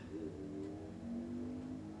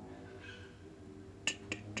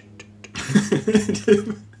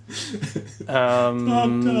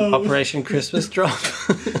 Operation Christmas Drop.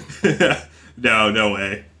 No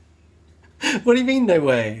way. What do you mean, no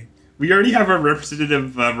way? We already have a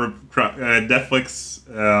representative Netflix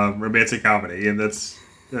romantic comedy, and that's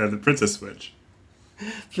The Princess Switch.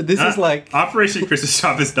 But this is like... Operation Christmas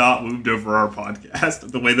Drop is not moved over our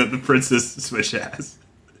podcast the way that The Princess Switch has.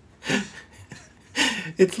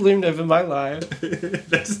 It's loomed over my life. That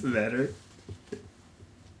doesn't matter.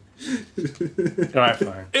 Alright,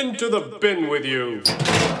 fine. Into the bin with you.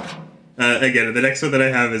 Again, the next one that I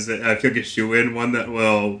have is I feel like a shoe-in, one that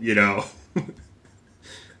will,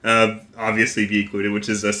 obviously be included, which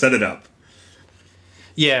is Set It Up.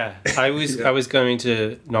 Yeah, I was going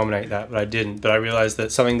to nominate that, but I didn't. But I realized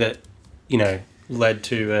that something that, led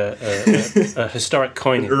to a historic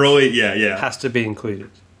coinage has to be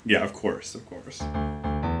included. Yeah, of course.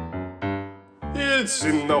 It's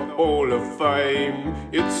in the Hall of Fame.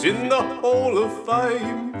 It's in the Hall of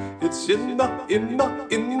Fame. It's in the Hall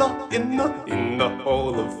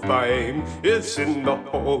of Fame. It's in the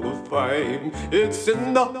Hall of Fame. It's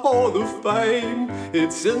in the Hall of Fame.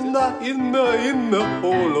 It's in the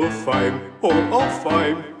Hall of Fame. Hall of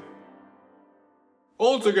Fame.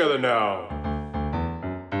 All together now.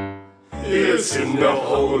 It's in the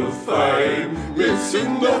Hall of Fame. It's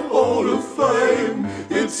in the Hall of Fame.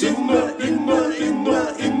 It's in the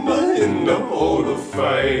Hall of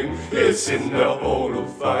Fame. It's in the Hall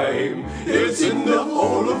of Fame. It's in the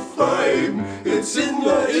Hall of Fame. It's in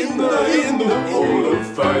the Hall of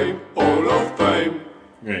Fame. Hall of Fame.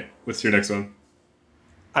 Right. What's your next one?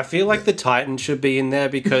 I feel like the Titan should be in there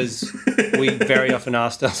because we very often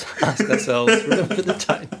ask ourselves for the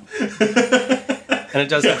Titan. And it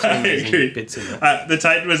does have some I amazing agree. bits in it. The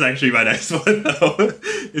Titan was actually my next one, though.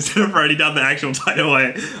 Instead of writing down the actual title,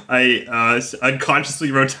 I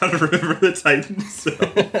unconsciously wrote down Remember the Titan. So.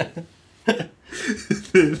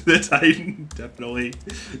 the Titan, definitely.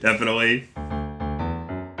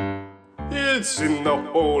 It's in the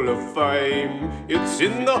Hall of Fame. It's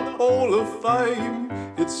in the Hall of Fame.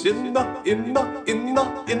 It's in the Hall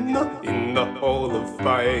of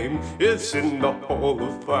Fame. It's in the Hall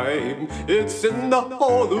of Fame. It's in the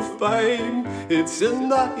Hall of Fame. It's in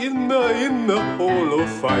the Hall of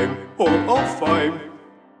Fame. Hall of Fame.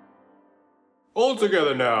 All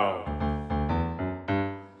together now.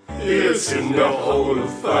 It's in the Hall of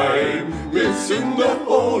Fame. It's in the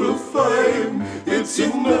Hall of Fame. It's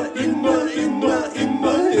in the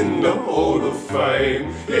Hall of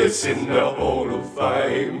Fame. It's in the Hall of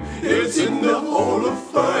Fame. It's in the Hall of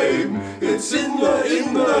Fame. It's in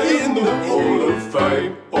the Hall of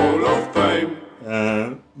Fame. Hall of Fame.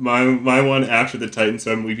 My one after the Titan,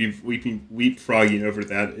 so I'm leapfrogging over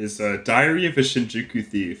that, is Diary of a Shinjuku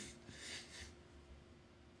Thief.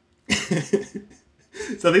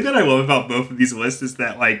 Something that I love about both of these lists is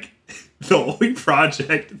that, like, the only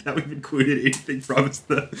project that we've included anything from is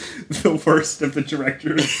the worst of the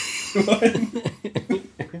director's one.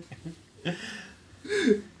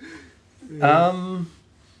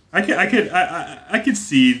 I could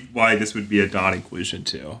see why this would be a non-inclusion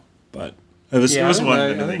too, but it was one.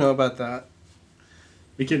 I don't know about that.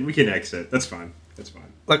 We can exit. That's fine.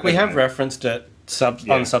 Like, we have referenced it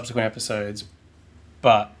on subsequent episodes,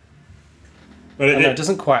 but it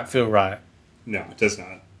doesn't quite feel right. No, it does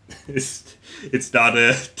not. It's not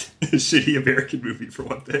a shitty American movie, for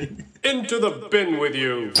one thing. Into the bin with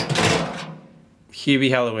you. Hubie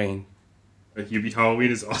Halloween. Hubie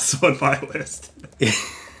Halloween is also on my list.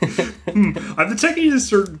 I'm detecting a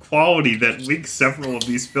certain quality that links several of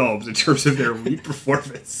these films in terms of their lead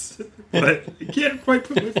performance, but I can't quite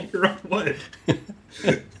put my finger on what.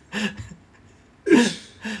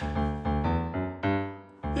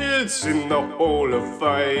 It's in the Hall of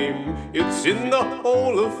Fame. It's in the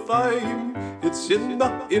Hall of Fame. It's in the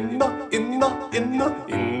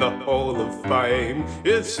Hall of Fame.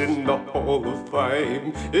 It's in the Hall of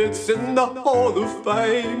Fame. It's in the Hall of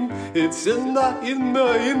Fame. It's in the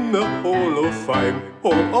Hall of Fame.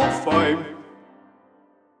 Hall of Fame.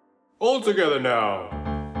 All together now.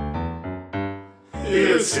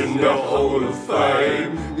 It's in the Hall of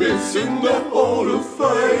Fame. It's in the Hall of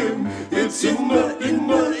Fame. It's in the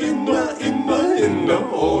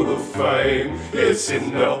Hall of Fame. It's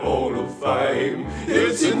in the Hall of Fame.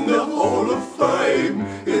 It's in the Hall of Fame.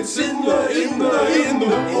 It's in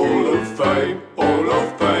the Hall of Fame. Hall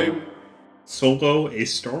of Fame. Solo: A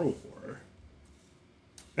Star War.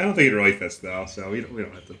 I don't think it really fits though, so we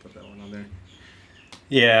don't have to put that one on there.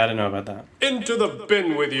 Yeah, I don't know about that. Into the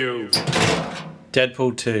bin with you.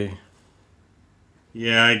 Deadpool 2.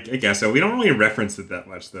 Yeah, I guess so. We don't really reference it that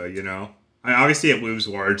much, though. You know, obviously it looms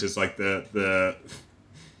large as like the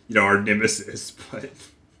our nemesis, but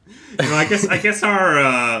I guess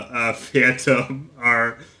our Phantom,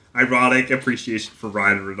 our ironic appreciation for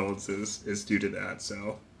Ryan Reynolds is due to that.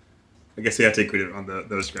 So I guess we have to include it on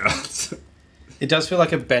those grounds. It does feel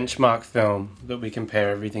like a benchmark film that we compare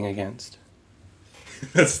everything against.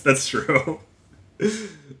 That's true. All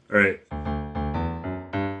right.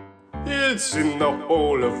 It's in the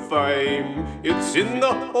Hall of Fame. It's in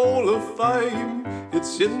the Hall of Fame.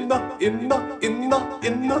 It's in the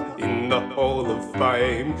Hall of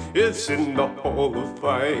Fame. It's in the Hall of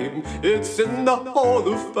Fame. It's in the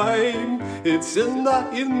Hall of Fame. It's in the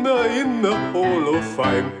Hall of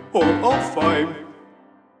Fame. Hall of Fame.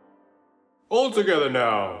 All together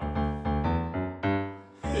now.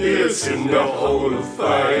 It's in the Hall of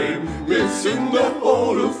Fame. It's in the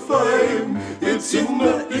Hall of Fame. It's in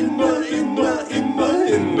the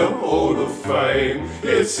Hall of Fame.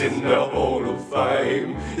 It's in the Hall of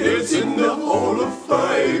Fame. It's in the Hall of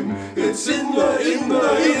Fame. It's in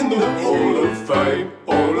the Hall of Fame.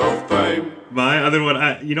 Hall of Fame. My other one,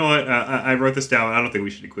 I wrote this down. I don't think we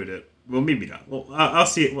should include it. Well, maybe not. Well, I'll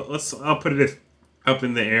see it. I'll put it up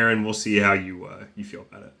in the air, and we'll see how you feel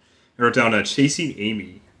about it. I wrote down Chasing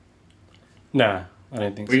Amy. Nah, I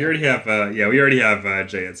don't think so. We already have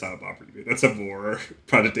Jay and Silent Bob Reboot. That's a more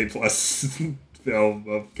Project A Plus film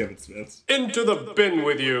of Kevin Smith's. Into the bin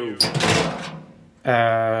with you.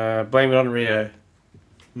 Blame It on Rio.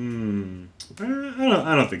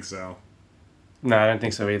 I don't think so. No, I don't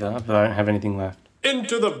think so either. But I don't have anything left.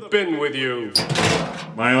 Into the bin with you.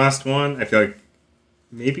 My last one, I feel like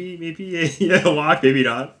maybe a lot, maybe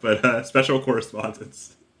not, but Special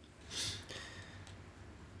Correspondence.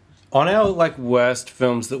 On our like worst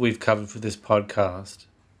films that we've covered for this podcast,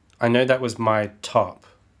 I know that was my top.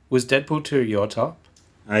 Was Deadpool 2 your top?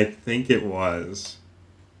 I think it was.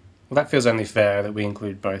 Well, that feels only fair that we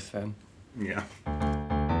include both then. Yeah.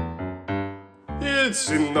 It's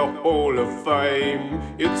in the Hall of Fame.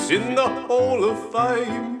 It's in the Hall of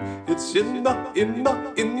Fame. It's in the Hall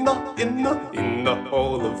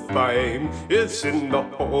of Fame. It's in the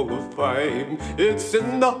Hall of Fame. It's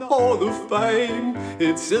in the Hall of Fame.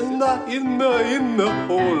 It's in the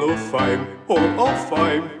Hall of Fame. Hall of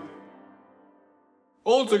Fame.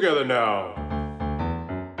 All together now.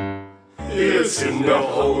 It's in the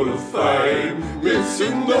Hall of Fame. It's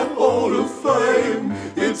in the Hall of Fame.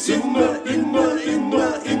 It's in the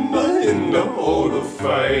Hall of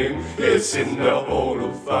Fame. It's in the Hall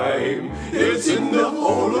of Fame. It's in the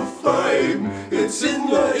Hall of Fame. It's in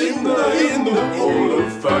the Hall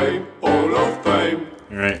of Fame. Hall of Fame.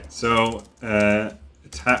 All right. So,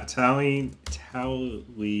 tallying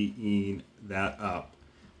that up,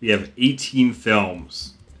 we have 18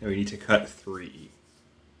 films, and we need to cut 3.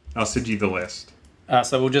 I'll send you the list.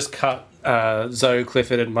 So we'll just cut Zoe,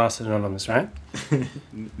 Clifford, and Master Anonymous, right?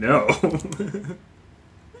 No.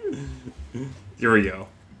 Here we go.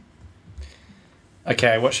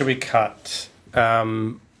 Okay, what should we cut?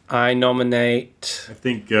 I nominate... I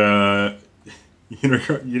think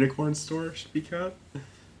Unicorn Store should be cut.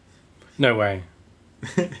 No way.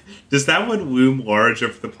 Does that one loom large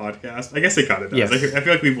over the podcast? I guess it kind of does. Yes. I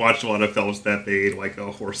feel like we've watched a lot of films that made like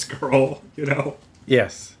a horse girl, you know?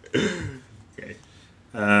 Yes. Okay.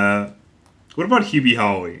 What about Hubie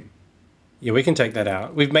Halloween? Yeah, we can take that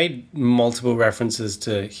out. We've made multiple references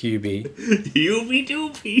to Hubie. Hubie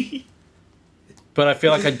Doobie. But I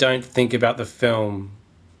feel like I don't think about the film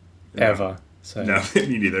ever. So. No,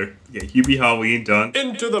 me neither. Yeah, Hubie Halloween done.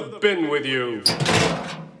 Into the bin with you.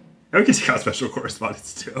 And we can take out special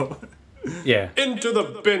correspondence too. Yeah. Into the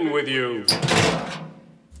bin with you.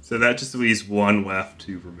 So that just leaves one left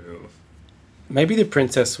to remove. Maybe the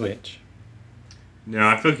Princess Switch. No,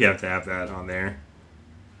 I feel like you have to have that on there.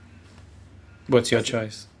 What's your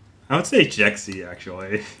choice? I would say Jexy,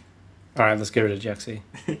 actually. All right, let's get rid of Jexy.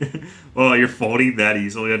 Well, you're folding that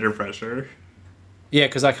easily under pressure. Yeah,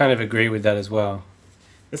 because I kind of agree with that as well.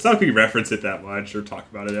 It's not like we reference it that much or talk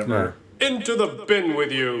about it ever. No. Into the bin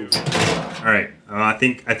with you. All right, I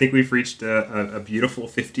think we've reached a beautiful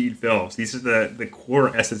 15 films. These are the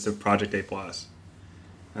core essence of Project A+. Do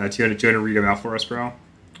you want to read them out for us, bro?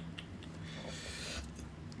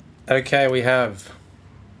 Okay, we have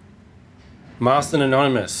Marston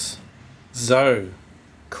Anonymous, Zoe,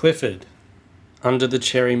 Clifford, Under the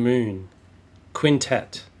Cherry Moon,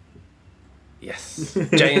 Quintet, yes,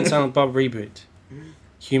 Jay and Silent Bob Reboot,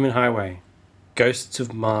 Human Highway, Ghosts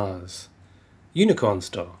of Mars, Unicorn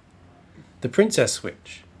Store, The Princess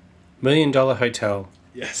Switch, $1 Million Hotel,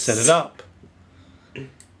 Yes. Set It Up,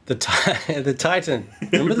 the Titan.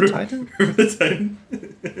 Remember the Titan? Remember the Titan?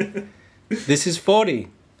 This is 40.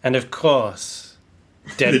 And of course,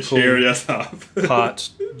 The cherry Deadpool top. Part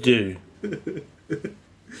 2.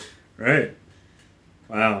 Right.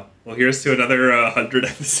 Wow. Well, here's to another 100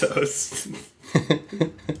 episodes.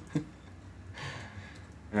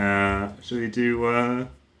 Should we do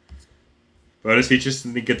bonus features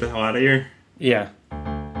and then get the hell out of here? Yeah.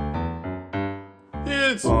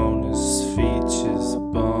 It's Bonus features,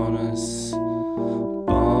 bonus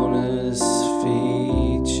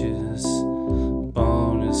features,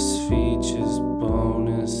 bonus features,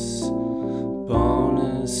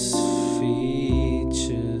 bonus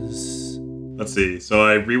features. Let's see. So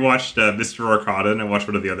I rewatched Mr. Arcada, and I watched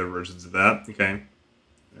one of the other versions of that. Okay.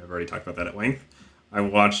 I've already talked about that at length. I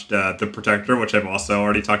watched The Protector, which I've also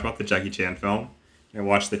already talked about, the Jackie Chan film. I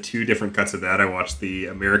watched the 2 different cuts of that. I watched the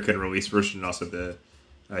American release version and also the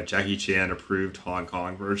Jackie Chan approved Hong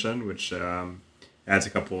Kong version, which adds a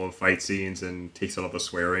couple of fight scenes and takes out all the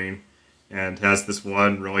swearing, and has this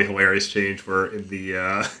one really hilarious change where in the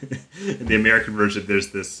in the American version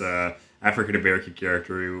there's this African American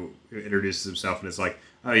character who introduces himself and is like,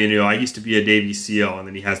 oh, you know, I used to be a Navy SEAL, and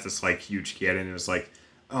then he has this like huge cannon and it's like,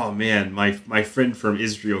 oh man, my friend from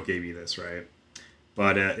Israel gave me this, right?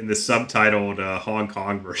 But in the subtitled Hong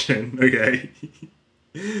Kong version, okay,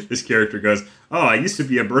 this character goes, oh, I used to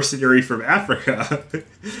be a mercenary from Africa,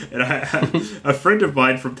 and a friend of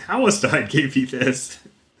mine from Palestine gave me this.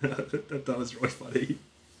 That was really funny.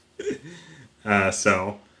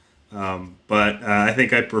 But I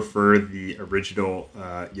think I prefer the original,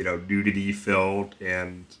 nudity-filled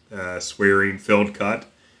and swearing-filled cut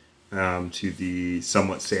to the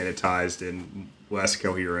somewhat sanitized and less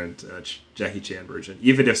coherent Jackie Chan version,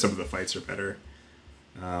 even if some of the fights are better.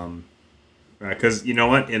 Because you know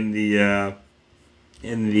what? In the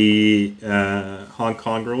Hong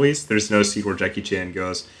Kong release, there's no scene where Jackie Chan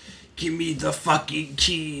goes, "Give me the fucking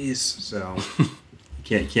keys." So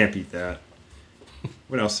can't beat that.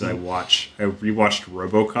 What else did I watch? I rewatched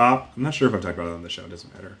RoboCop. I'm not sure if I've talked about it on the show. It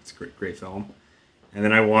doesn't matter. It's a great film. And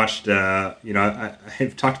then I watched,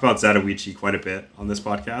 I've talked about Zatoichi quite a bit on this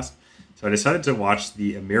podcast. So I decided to watch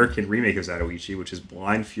the American remake of Zatoichi, which is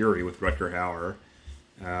Blind Fury with Rutger Hauer,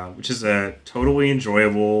 which is a totally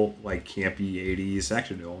enjoyable, like, campy 80s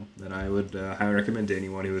action film that I would highly recommend to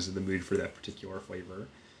anyone who is in the mood for that particular flavor.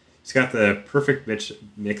 It's got the perfect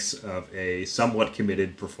mix of a somewhat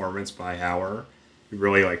committed performance by Hauer, who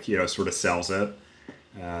really, sort of sells it.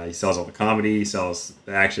 He sells all the comedy, he sells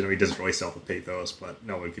the action. I mean, he doesn't really sell the pathos, but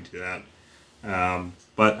no one could do that.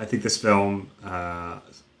 But I think this film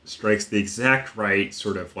strikes the exact right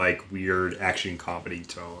sort of like weird action comedy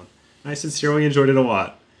tone. I sincerely enjoyed it a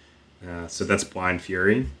lot. So that's Blind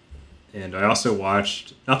Fury. And I also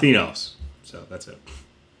watched nothing else. So that's it.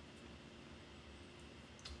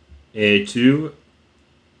 A2,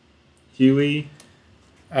 Huey.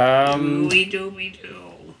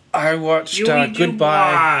 I watched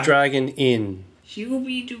Goodbye Dragon Inn.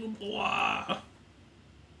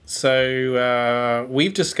 So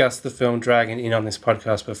we've discussed the film Dragon Inn on this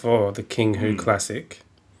podcast before, the King Hu classic.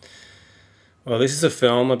 Well, this is a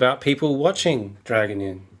film about people watching Dragon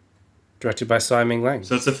Inn, directed by Tsai Ming-liang.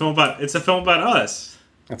 So it's a film about us.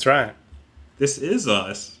 That's right. This is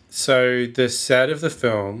us. So the set of the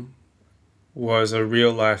film was a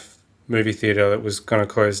real-life movie theater that was going to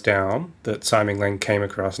close down that Tsai Ming-liang came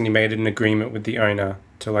across, and he made an agreement with the owner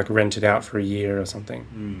to like rent it out for a year or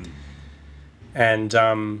something. And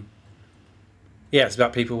it's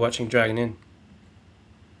about people watching Dragon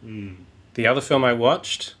Inn. The other film I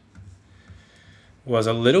watched was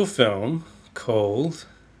a little film called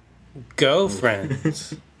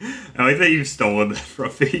Girlfriends. I like that you've stolen that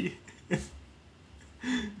from me.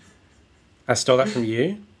 I stole that from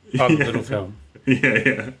you? Oh, the little film.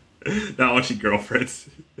 Yeah. Not watching Girlfriends.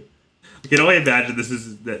 I can only imagine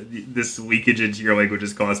this leakage into your language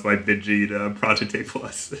is caused by binging Project A+.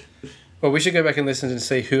 Well, we should go back and listen and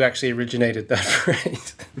see who actually originated that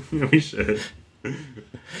phrase. We should.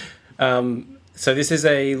 So this is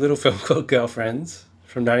a little film called Girlfriends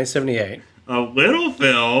from 1978. A little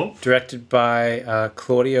film? Directed by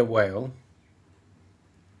Claudia Whale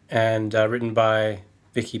and written by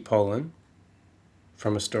Vicky Polan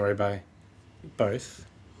from a story by both.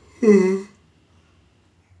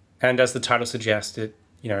 And as the title suggests, it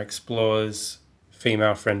explores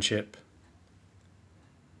female friendship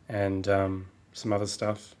and some other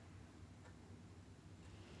stuff.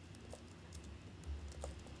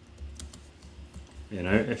 Man,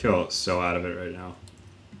 I feel so out of it right now.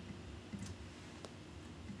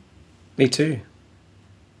 Me too.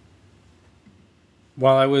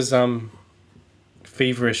 While I was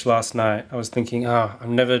feverish last night, I was thinking,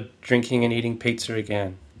 I'm never drinking and eating pizza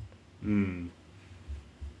again. And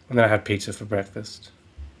then I had pizza for breakfast.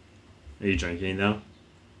 Are you drinking now?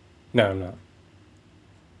 No, I'm not.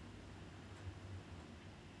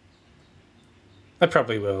 I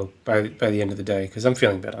probably will by the end of the day because I'm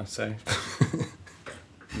feeling better. So,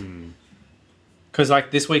 because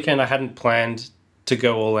like this weekend I hadn't planned to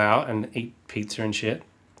go all out and eat pizza and shit.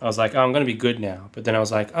 I was like, I'm going to be good now. But then I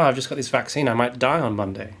was like, I've just got this vaccine. I might die on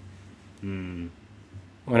Monday.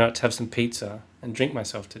 Why not have some pizza and drink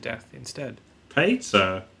myself to death instead?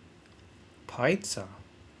 Pizza. Pizza.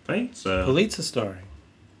 Pizza. Pizza story.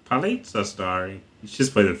 Pizza story. You should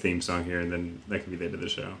just play the theme song here, and then that can be the end of the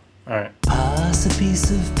show. All right. Pass a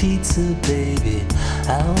piece of pizza, baby.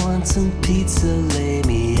 I want some pizza. Lay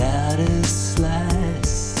me out a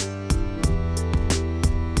slice.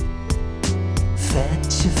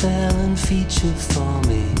 Fetch a Fallon feature for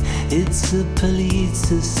me. It's a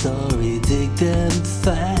pizza story. Dig them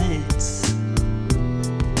fights.